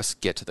 "Don't bore us,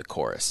 get to the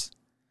chorus."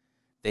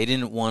 They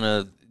didn't want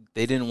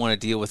to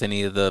deal with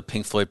any of the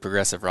Pink Floyd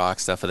progressive rock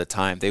stuff at the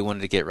time. They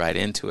wanted to get right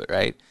into it,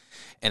 right?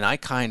 And I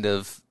kind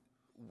of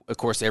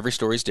course, every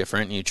story is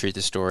different, and you treat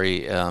the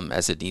story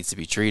as it needs to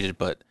be treated.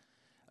 But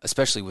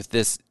especially with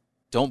this,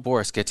 don't bore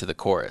us, get to the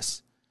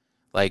chorus.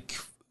 Like,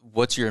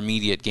 what's your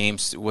immediate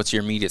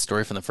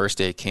story from the first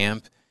day of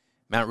camp?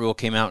 Matt Rule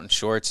came out in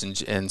shorts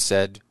and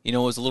said, it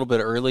was a little bit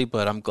early,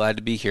 but I'm glad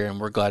to be here, and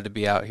we're glad to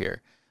be out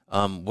here.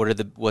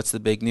 What's the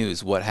big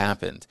news? What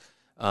happened?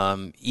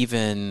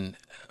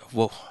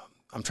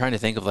 I'm trying to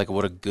think of like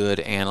what a good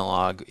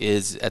analog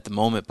is at the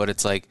moment, but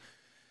it's like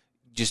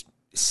just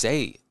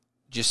say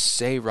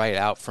right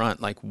out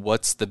front, like,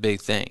 what's the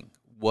big thing?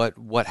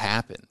 What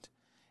happened?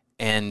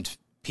 And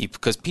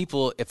because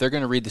people, if they're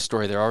going to read the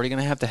story, they're already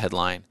going to have the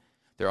headline.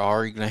 They're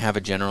already going to have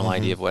a general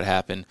idea of what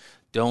happened.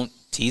 Don't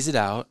tease it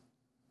out.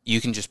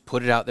 You can just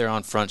put it out there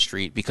on Front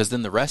Street, because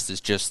then the rest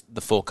is just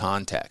the full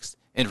context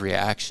and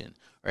reaction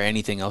or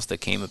anything else that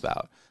came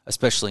about,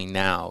 especially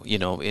now,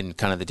 in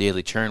kind of the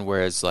daily churn.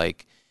 Whereas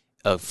like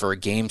for a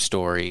game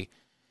story,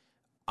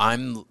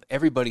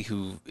 everybody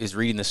who is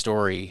reading the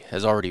story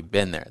has already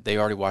been there. They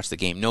already watched the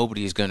game.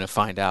 Nobody is going to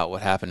find out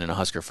what happened in a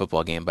Husker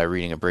football game by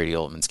reading a Brady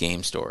Oltman's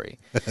game story.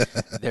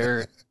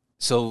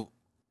 So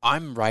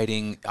I'm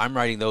writing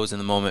those in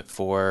the moment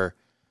for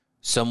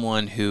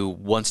someone who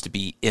wants to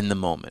be in the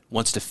moment,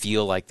 wants to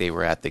feel like they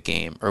were at the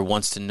game, or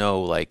wants to know,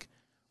 like,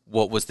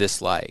 what was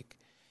this like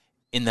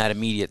in that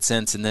immediate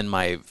sense. And then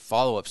my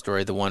follow-up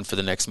story, the one for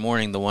the next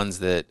morning, the ones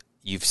that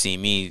you've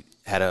seen me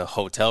had a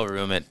hotel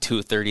room at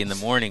 2:30 in the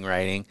morning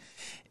writing,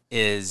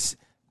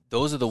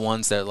 those are the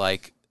ones that,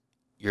 like,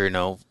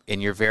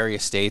 in your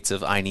various states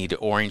of I need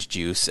orange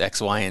juice, X,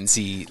 Y, and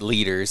Z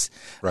leaders,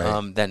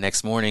 right. That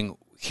next morning,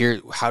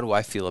 how do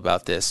I feel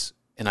about this?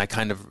 And I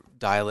kind of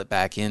dial it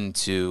back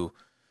into,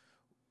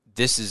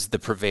 this is the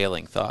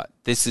prevailing thought.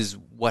 This is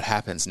what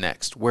happens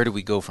next. Where do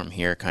we go from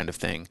here, kind of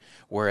thing.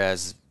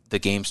 Whereas the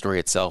game story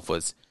itself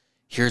was,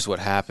 here's what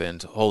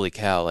happened. Holy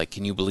cow. Like,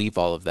 can you believe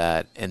all of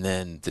that? And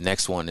then the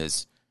next one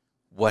is,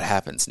 what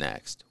happens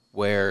next?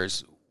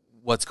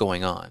 What's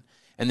going on?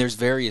 And there's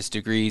various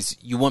degrees.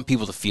 You want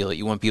people to feel it.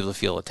 You want people to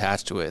feel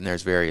attached to it. And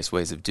there's various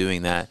ways of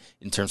doing that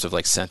in terms of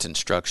like sentence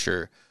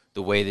structure,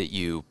 the way that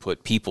you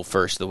put people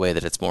first, the way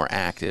that it's more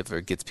active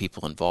or gets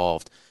people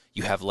involved.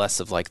 You have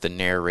less of like the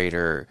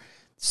narrator,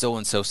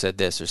 so-and-so said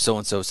this or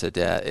so-and-so said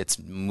that. It's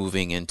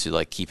moving into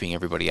like keeping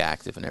everybody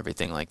active and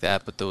everything like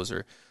that. But those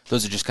are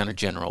just kind of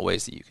general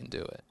ways that you can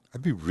do it.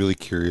 I'd be really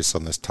curious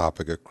on this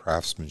topic of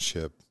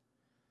craftsmanship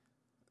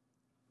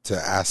to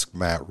ask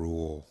Matt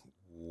Rule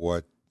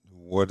what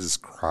is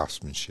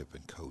craftsmanship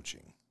in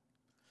coaching?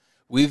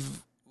 What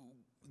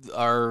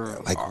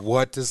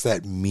does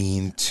that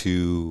mean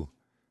to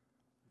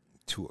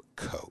a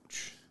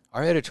coach?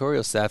 Our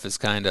editorial staff is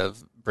kind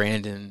of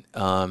Brandon,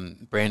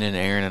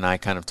 Aaron, and I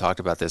kind of talked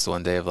about this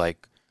one day of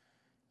like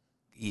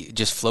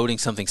just floating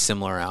something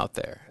similar out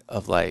there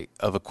of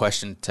a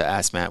question to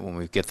ask Matt when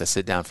we get the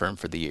sit down for him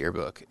for the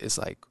yearbook is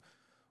like,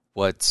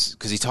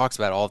 because he talks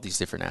about all of these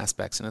different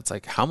aspects, and it's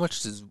like, how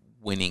much does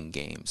winning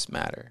games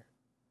matter?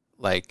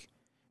 Like,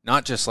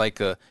 not just like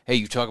hey,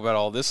 you talk about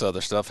all this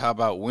other stuff, how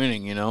about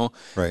winning,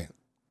 Right.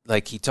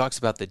 Like, he talks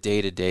about the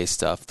day-to-day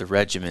stuff, the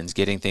regimens,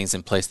 getting things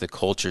in place, the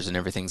cultures and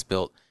everything's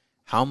built.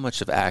 How much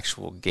of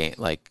actual game,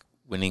 like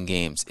winning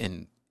games,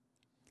 in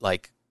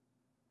like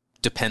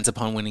depends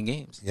upon winning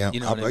games? Yeah,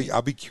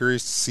 I'll be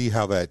curious to see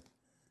how that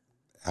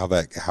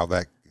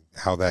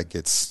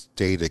gets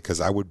stated,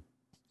 because I would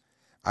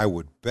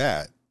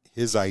bet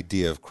his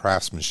idea of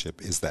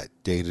craftsmanship is that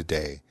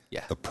day-to-day,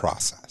 the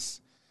process,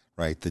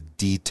 right? The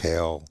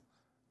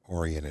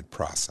detail-oriented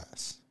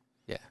process.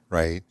 Yeah.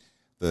 Right?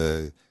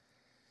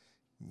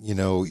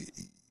 You'll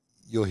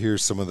hear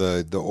some of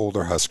the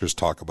older Huskers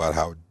talk about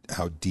how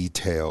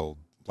detailed,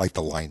 like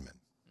the linemen,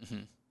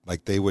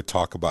 like they would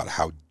talk about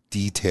how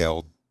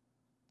detailed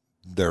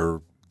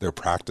their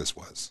practice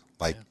was.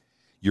 Like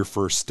your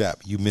first step,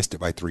 you missed it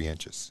by 3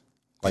 inches.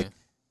 Like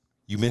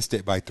you missed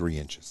it by 3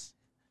 inches.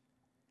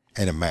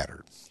 And it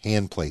mattered.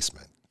 Hand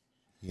placement,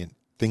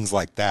 things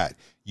like that.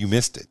 You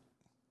missed it.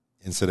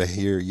 Instead of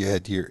here, you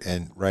had here,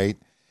 and right,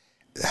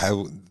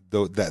 how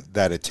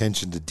that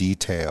attention to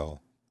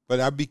detail. But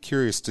I'm going to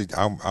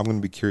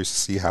be curious to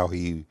see how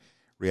he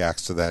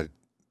reacts to that,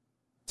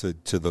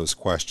 to those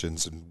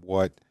questions, and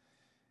what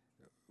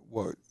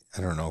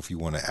I don't know if you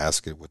want to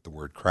ask it with the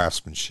word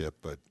craftsmanship,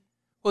 but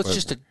it's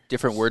just a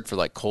different word for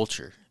like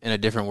culture and a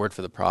different word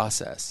for the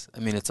process. I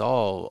mean, it's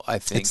all, I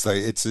think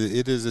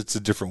it's a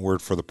different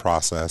word for the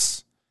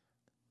process,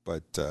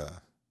 but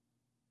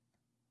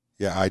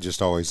I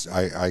just always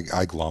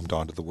I glommed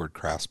onto the word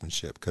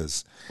craftsmanship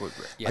because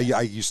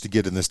I used to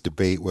get in this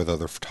debate with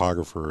other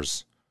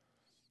photographers.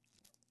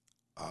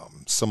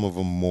 Some of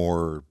them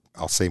more,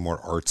 I'll say, more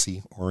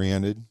artsy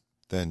oriented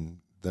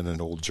than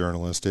an old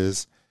journalist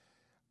is,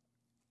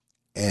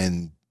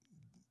 and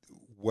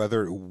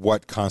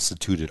what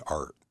constituted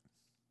art,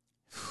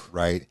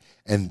 right?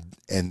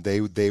 And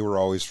they were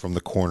always from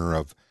the corner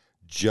of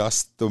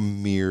just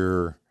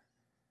the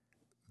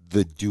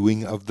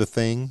doing of the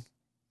thing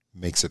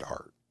makes it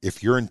art.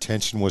 If your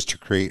intention was to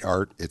create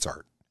art, it's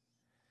art.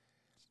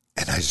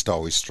 And I just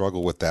always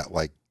struggle with that.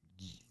 Like,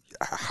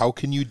 how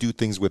can you do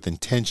things with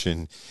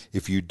intention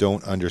if you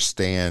don't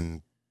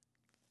understand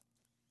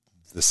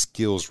the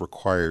skills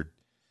required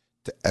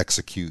to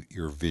execute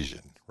your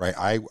vision, right?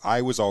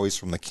 I was always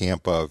from the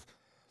camp of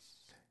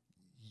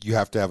you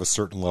have to have a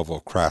certain level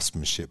of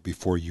craftsmanship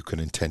before you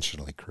can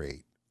intentionally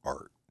create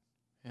art.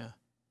 Yeah.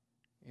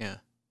 Yeah.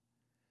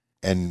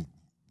 And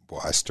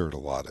people. I stirred a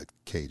lot of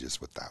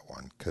cages with that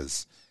one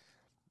because,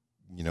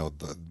 you know,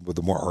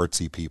 the more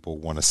artsy people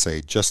want to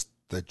say just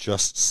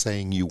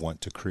saying you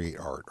want to create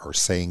art or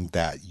saying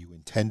that you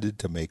intended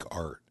to make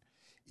art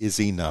is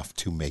enough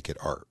to make it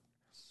art.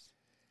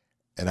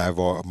 And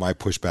my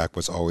pushback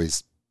was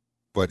always,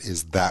 but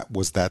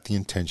was that the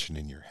intention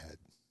in your head?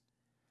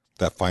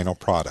 That final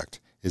product,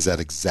 is that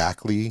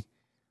exactly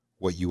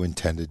what you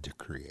intended to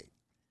create?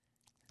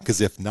 Because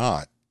if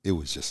not, it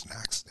was just an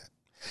accident.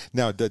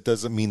 Now, that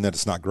doesn't mean that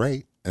it's not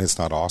great and it's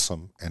not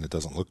awesome and it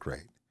doesn't look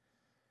great.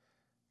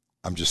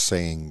 I'm just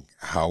saying,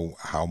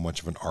 how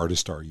much of an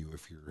artist are you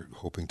if you're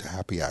hoping to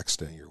happy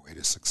accident your way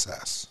to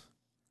success?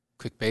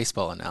 Quick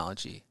baseball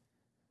analogy.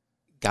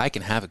 Guy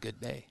can have a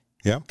good day.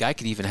 Yeah. Guy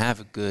could even have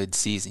a good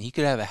season. He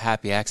could have a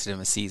happy accident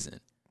of a season.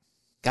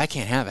 Guy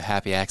can't have a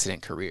happy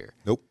accident career.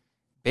 Nope.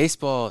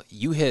 Baseball,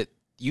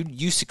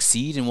 you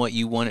succeed in what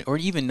you wanted, or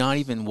even not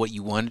even what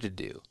you wanted to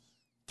do.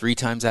 3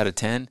 times out of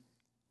 10,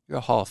 you're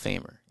a Hall of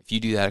Famer if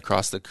you do that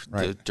across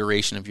the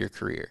duration of your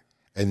career.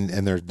 And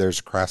there's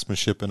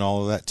craftsmanship and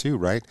all of that too,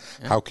 right?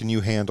 Yeah. How can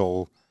you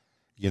handle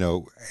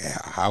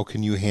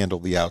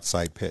the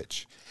outside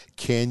pitch?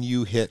 Can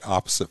you hit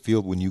opposite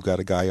field when you got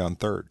a guy on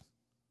third?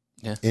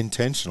 Yeah.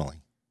 Intentionally.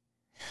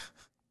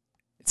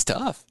 It's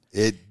tough.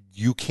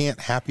 You can't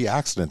happy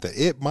accident that.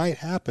 It might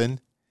happen.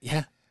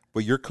 Yeah.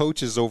 But your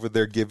coach is over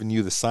there giving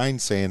you the sign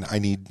saying, I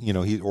need,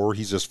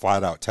 he's just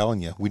flat out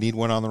telling you, we need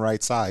one on the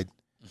right side.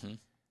 Mm-hmm.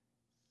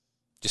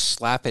 Just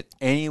slap it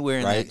anywhere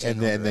in that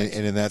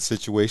and in that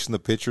situation, the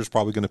pitcher's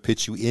probably going to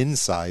pitch you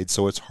inside,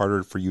 so it's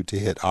harder for you to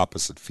hit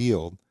opposite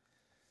field.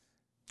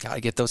 Got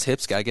to get those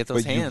hips, got to get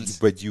those hands.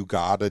 But you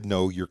got to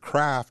know your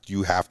craft.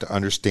 You have to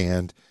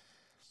understand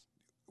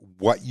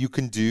what you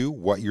can do,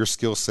 what your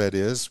skill set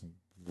is,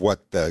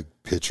 what the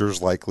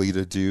pitcher's likely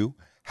to do,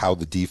 how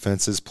the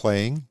defense is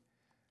playing,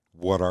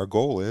 what our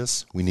goal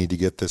is. We need to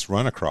get this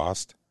run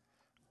across.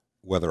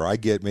 Whether I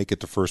make it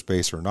to first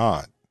base or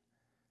not,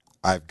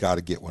 I've got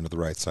to get one to the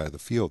right side of the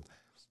field.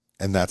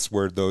 And that's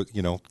where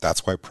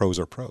that's why pros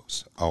are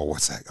pros. Oh,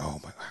 what's that? Oh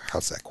my,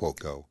 how's that quote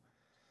go?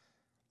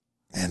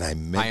 And I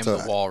am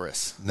the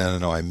walrus.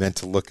 No. I meant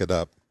to look it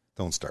up.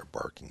 Don't start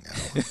barking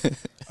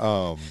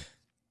now.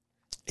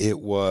 It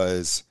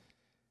was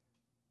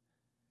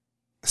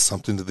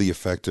something to the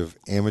effect of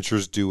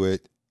amateurs do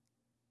it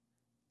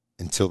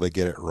until they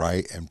get it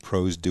right, and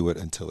pros do it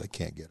until they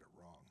can't get it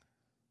wrong.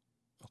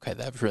 Okay,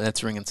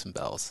 that's ringing some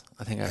bells.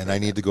 I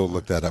need to go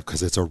look that up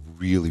because it's a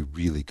really,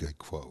 really good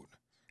quote,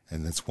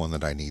 and it's one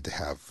that I need to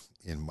have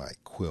in my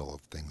quill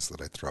of things that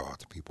I throw out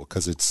to people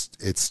because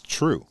it's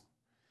true.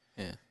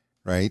 Yeah.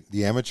 Right?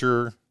 The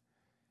amateur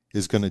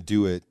is going to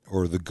do it,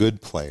 or the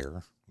good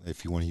player,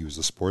 if you want to use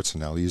a sports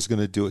analogy, is going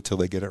to do it till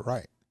they get it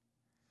right.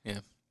 Yeah.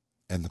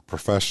 And the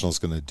professional is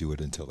going to do it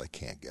until they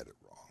can't get it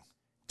wrong.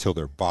 Till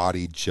their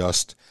body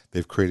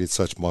they've created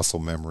such muscle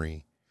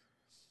memory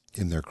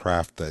in their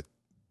craft that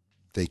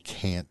they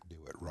can't do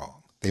it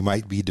wrong. They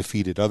might be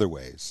defeated other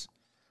ways,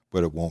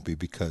 but it won't be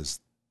because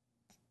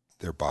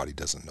their body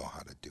doesn't know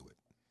how to do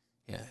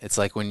it. Yeah. It's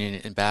like when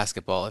you're in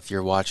basketball, if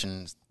you're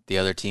watching the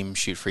other team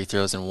shoot free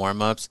throws and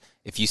warm-ups,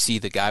 if you see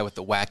the guy with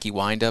the wacky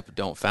wind-up,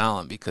 don't foul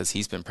him because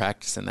he's been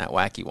practicing that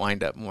wacky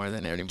wind-up more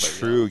than anybody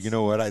True. else. You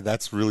know what?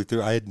 That's really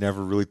true. I had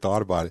never really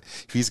thought about it.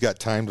 If he's got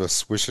time to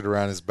swish it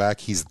around his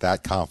back, he's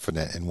that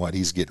confident in what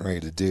he's getting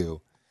ready to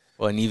do.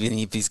 Well, and even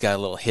if he's got a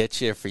little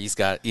hitch, if he's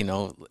got,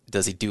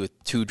 does he do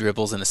 2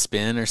 dribbles and a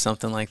spin or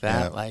something like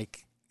that? Yeah.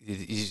 Like,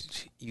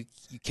 you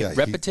can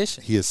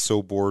repetition. He is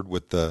so bored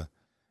with the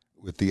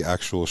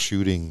actual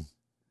shooting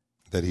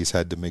that he's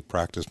had to make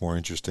practice more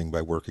interesting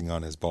by working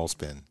on his ball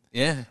spin.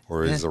 Yeah.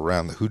 Or is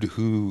around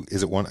who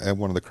is it one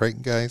of the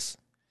Creighton guys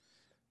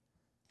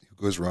who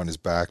goes around his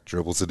back,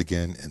 dribbles it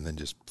again, and then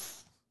just.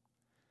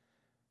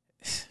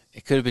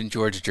 It could have been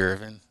George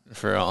Gervin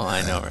for all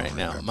I know right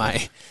now.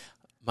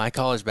 My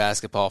college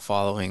basketball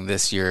following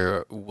this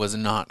year was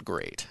not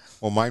great.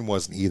 Well, mine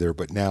wasn't either,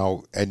 but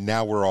now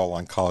we're all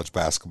on college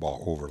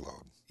basketball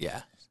overload.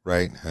 Yeah.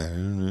 Right?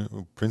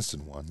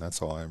 Princeton won. That's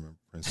all I remember.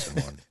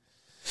 Princeton won.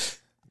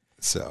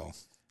 So,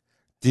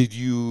 did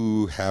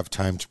you have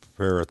time to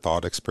prepare a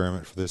thought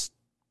experiment for this?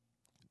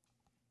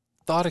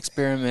 Thought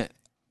experiment,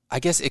 I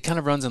guess it kind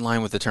of runs in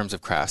line with the terms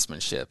of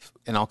craftsmanship,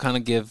 and I'll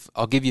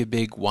give you a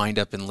big wind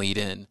up and lead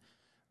in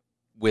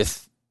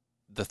with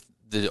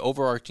the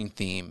overarching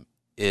theme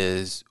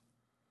is,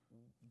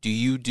 do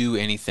you do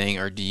anything,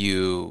 or do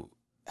you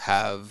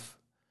have,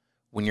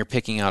 when you're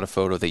picking out a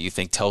photo that you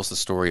think tells the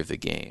story of the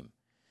game,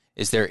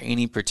 is there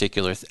any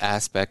particular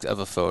aspect of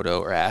a photo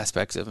or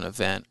aspects of an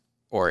event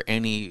or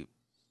any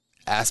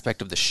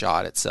aspect of the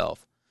shot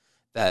itself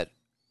that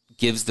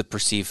gives the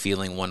perceived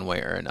feeling one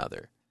way or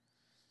another?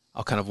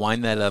 I'll kind of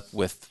wind that up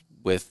with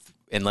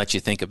and let you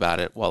think about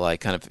it while I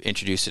kind of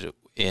introduce it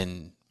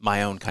in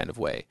my own kind of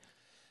way.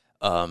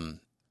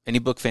 Any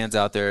book fans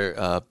out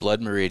there,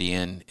 Blood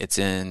Meridian, it's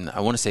in, I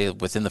want to say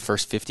within the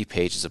first 50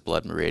 pages of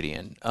Blood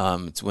Meridian.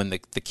 It's when the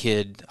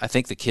kid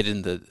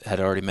had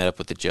already met up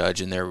with the judge,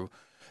 and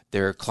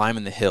they're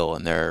climbing the hill,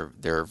 and they're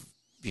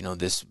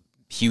this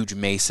huge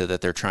mesa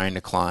that they're trying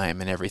to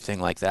climb and everything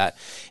like that.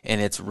 And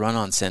it's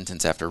run-on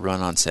sentence after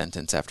run-on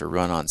sentence after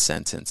run-on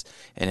sentence.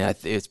 And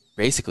it's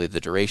basically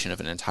the duration of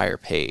an entire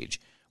page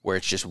where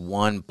it's just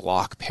one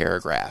block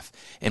paragraph.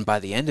 And by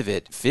the end of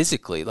it,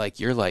 physically, like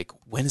you're like,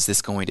 when is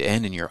this going to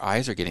end? And your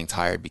eyes are getting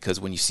tired because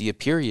when you see a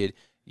period,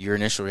 your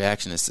initial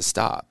reaction is to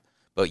stop.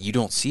 But you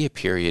don't see a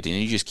period and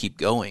you just keep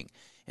going.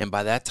 And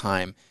by that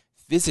time,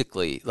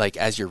 physically, like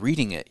as you're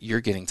reading it,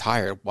 you're getting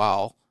tired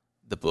while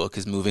the book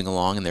is moving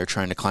along and they're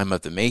trying to climb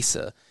up the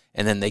mesa.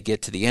 And then they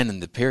get to the end in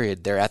the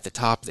period, they're at the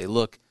top, they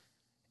look,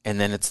 and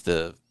then it's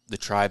the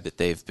tribe that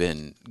they've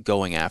been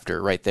going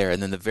after right there.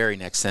 And then the very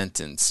next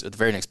sentence, or the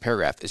very next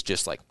paragraph is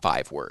just like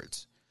 5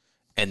 words.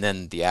 And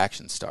then the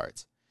action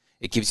starts.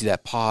 It gives you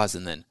that pause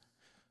and then,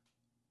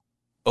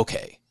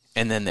 okay.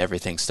 And then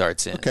everything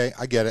starts in. Okay,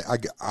 I get it.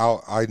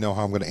 I know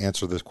how I'm going to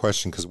answer this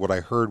question, because what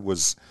I heard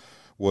was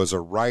a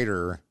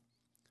writer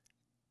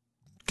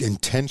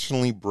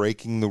intentionally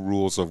breaking the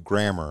rules of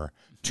grammar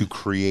to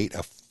create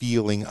a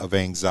feeling of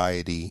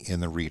anxiety in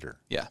the reader.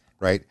 Yeah.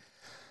 Right?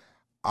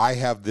 I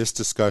have this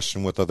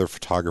discussion with other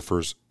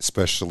photographers,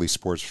 especially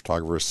sports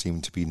photographers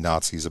seem to be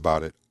Nazis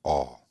about it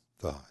all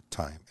the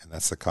time. And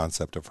that's the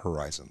concept of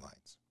horizon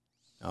lines.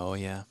 Oh,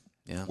 yeah.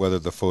 Yeah. Whether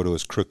the photo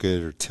is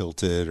crooked or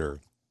tilted or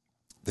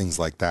things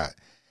like that.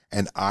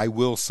 And I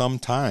will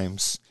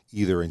sometimes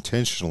either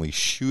intentionally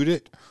shoot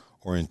it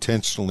or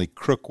intentionally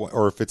crook,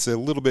 or if it's a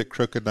little bit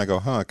crooked and I go,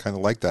 I kind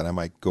of like that, I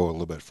might go a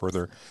little bit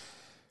further.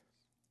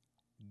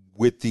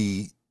 And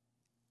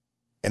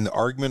the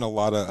argument a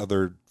lot of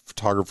other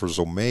photographers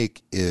will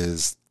make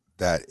is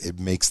that it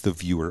makes the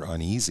viewer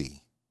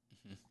uneasy.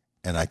 Mm-hmm.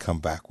 And I come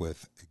back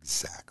with,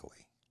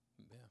 exactly.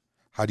 Yeah.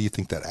 How do you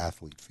think that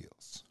athlete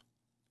feels?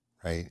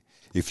 Right?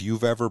 If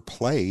you've ever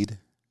played,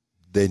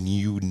 then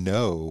you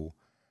know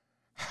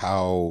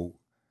how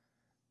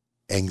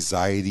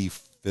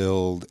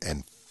anxiety-filled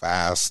and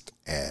fast,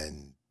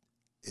 and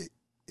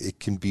it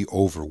can be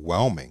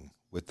overwhelming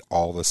with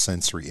all the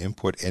sensory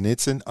input, and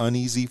it's an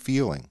uneasy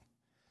feeling,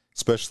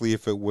 especially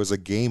if it was a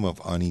game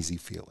of uneasy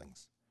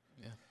feelings.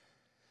 Yeah.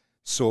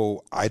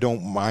 So I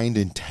don't mind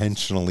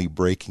intentionally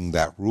breaking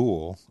that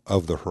rule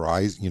of the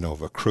horizon,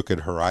 of a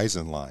crooked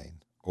horizon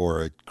line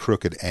or a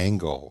crooked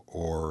angle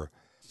or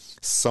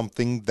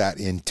something that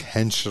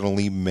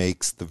intentionally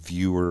makes the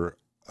viewer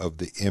of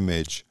the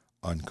image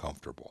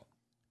uncomfortable.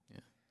 Yeah.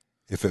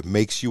 If it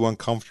makes you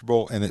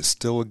uncomfortable and it's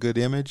still a good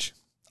image,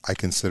 I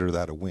consider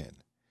that a win,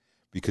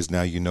 because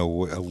now you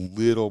know a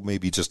little,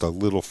 maybe just a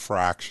little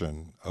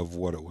fraction of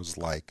what it was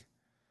like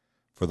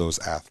for those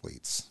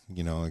athletes.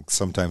 Like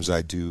sometimes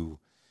you'll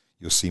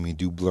see me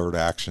do blurred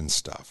action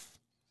stuff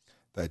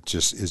that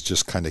just is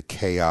just kind of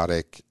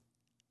chaotic,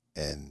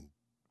 and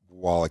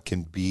while it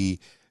can be,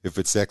 if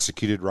it's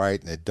executed right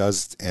and it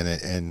does,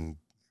 and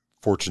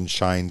fortune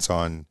shines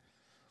on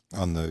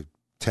the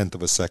 10th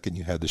of a second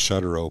you had the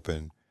shutter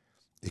open,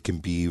 it can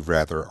be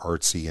rather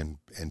artsy and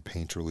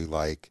painterly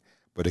like,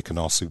 but it can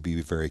also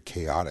be very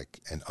chaotic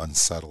and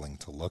unsettling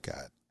to look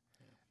at.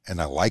 And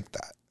I like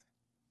that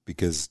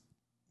because,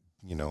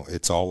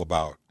 it's all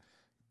about,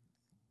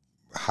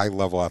 high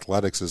level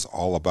athletics is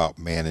all about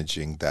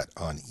managing that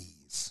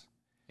unease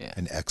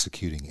and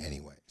executing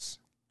anyways.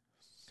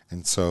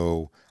 And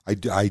so I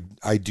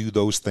do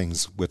those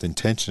things with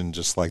intention,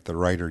 just like the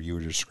writer you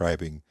were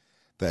describing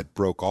that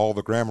broke all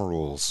the grammar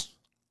rules.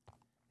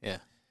 Yeah.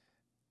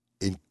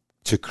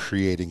 To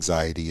create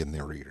anxiety in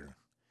the reader.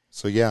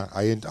 So yeah,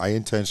 I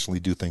intentionally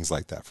do things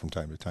like that from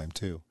time to time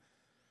too.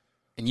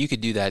 And you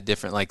could do that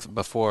different. Like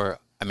before,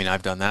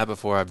 I've done that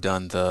before. I've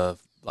done the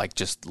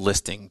just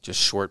listing,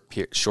 just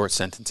short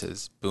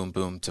sentences, boom,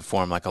 boom, to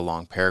form like a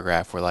long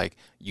paragraph where like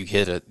you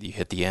hit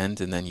the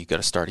end and then you got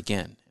to start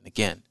again and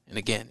again and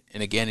again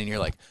and again, and you're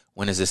like,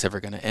 when is this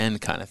ever going to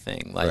end? Kind of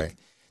thing. Like right.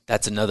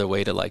 That's another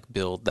way to like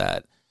build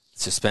that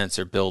suspense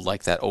or build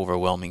like that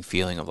overwhelming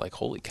feeling of like,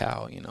 holy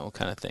cow,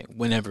 kind of thing.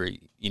 Whenever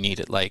you need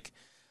it, like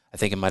I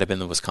think it might have been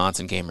the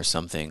Wisconsin game or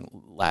something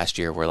last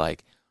year where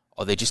like,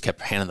 they just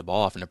kept handing the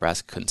ball off and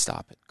Nebraska couldn't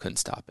stop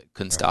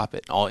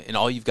it. And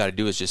all you've got to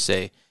do is just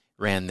say,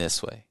 ran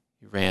this way.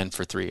 He ran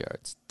for 3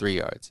 yards,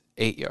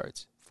 8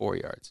 yards, 4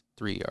 yards,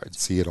 3 yards.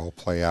 See it all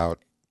play out.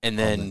 And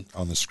then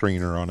on the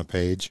screen or on a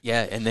page.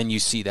 Yeah. And then you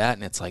see that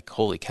and it's like,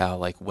 holy cow,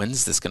 like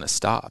when's this going to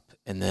stop?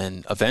 And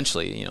then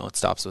eventually, it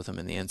stops with him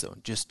in the end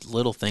zone. Just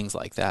little things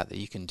like that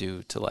you can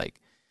do to like,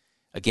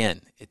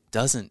 again, it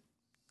doesn't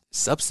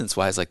substance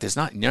wise, like you're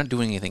not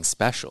doing anything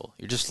special.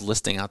 You're just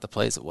listing out the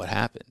plays of what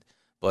happened.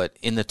 But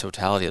in the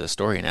totality of the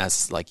story and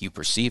as like you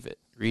perceive it,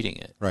 reading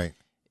it, right,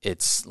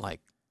 it's like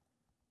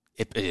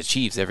it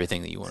achieves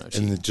everything that you want to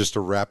achieve. And just to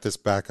wrap this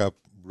back up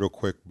real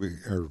quick,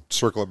 or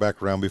circle it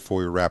back around before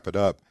we wrap it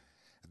up,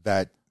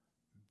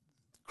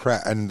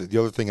 and the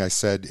other thing I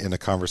said in a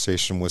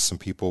conversation with some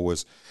people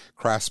was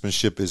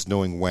craftsmanship is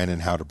knowing when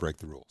and how to break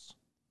the rules.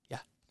 Yeah.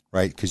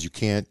 Right? Because you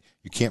can't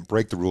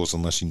break the rules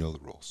unless you know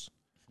the rules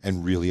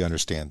and really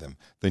understand them.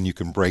 Then you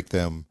can break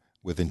them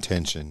with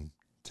intention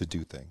to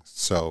do things.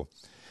 So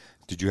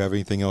did you have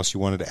anything else you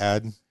wanted to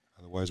add?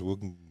 Otherwise, we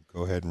can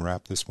go ahead and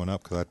wrap this one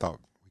up because I thought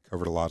we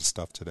covered a lot of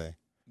stuff today.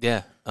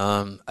 Yeah,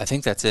 I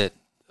think that's it.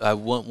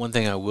 One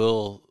thing I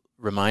will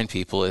remind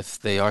people, if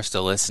they are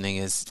still listening,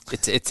 is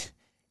it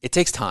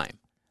takes time.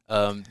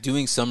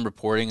 Doing some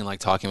reporting and like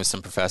talking with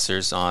some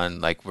professors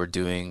on like we're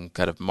doing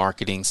kind of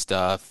marketing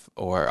stuff,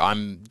 or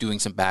I'm doing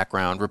some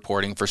background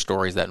reporting for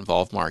stories that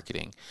involve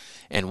marketing.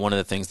 And one of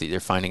the things that you're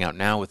finding out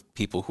now with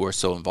people who are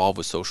so involved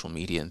with social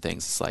media and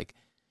things, it's like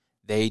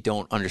they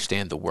don't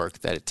understand the work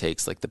that it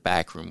takes, like the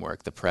backroom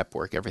work, the prep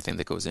work, everything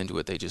that goes into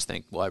it. They just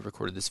think, well, I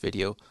recorded this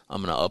video,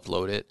 I'm going to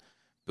upload it,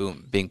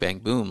 boom, bing, bang,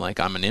 boom,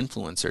 like I'm an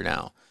influencer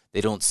now.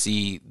 They don't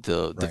see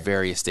the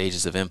various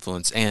stages of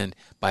influence, and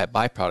by a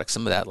byproduct,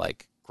 some of that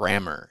like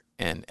grammar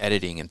and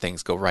editing and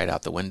things go right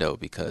out the window,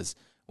 because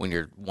when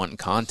you're wanting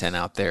content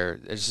out there,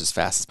 it's as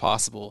fast as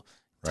possible,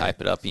 type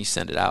it up and you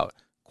send it out.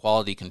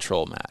 Quality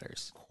control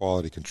matters.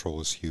 Quality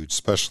control is huge,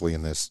 especially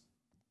in this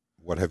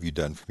what have you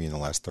done for me in the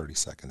last 30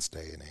 seconds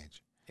day and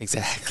age.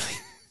 Exactly.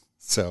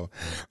 So,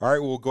 all right,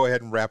 we'll go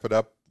ahead and wrap it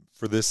up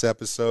for this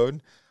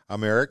episode.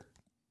 I'm Eric.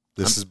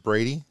 This is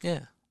Brady.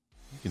 Yeah.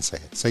 You can say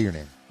it. Say your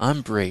name.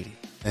 I'm Brady.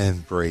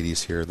 And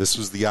Brady's here. This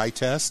was the eye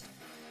test.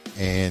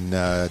 And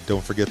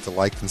don't forget to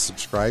like and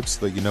subscribe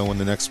so that you know when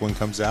the next one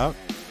comes out.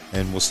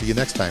 And we'll see you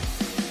next time.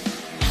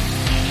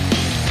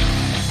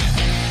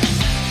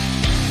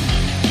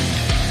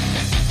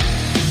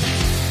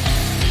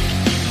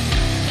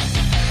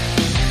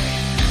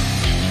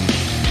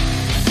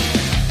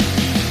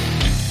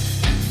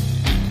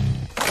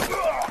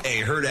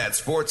 A Hurrdat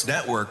Sports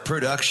Network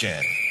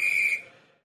production.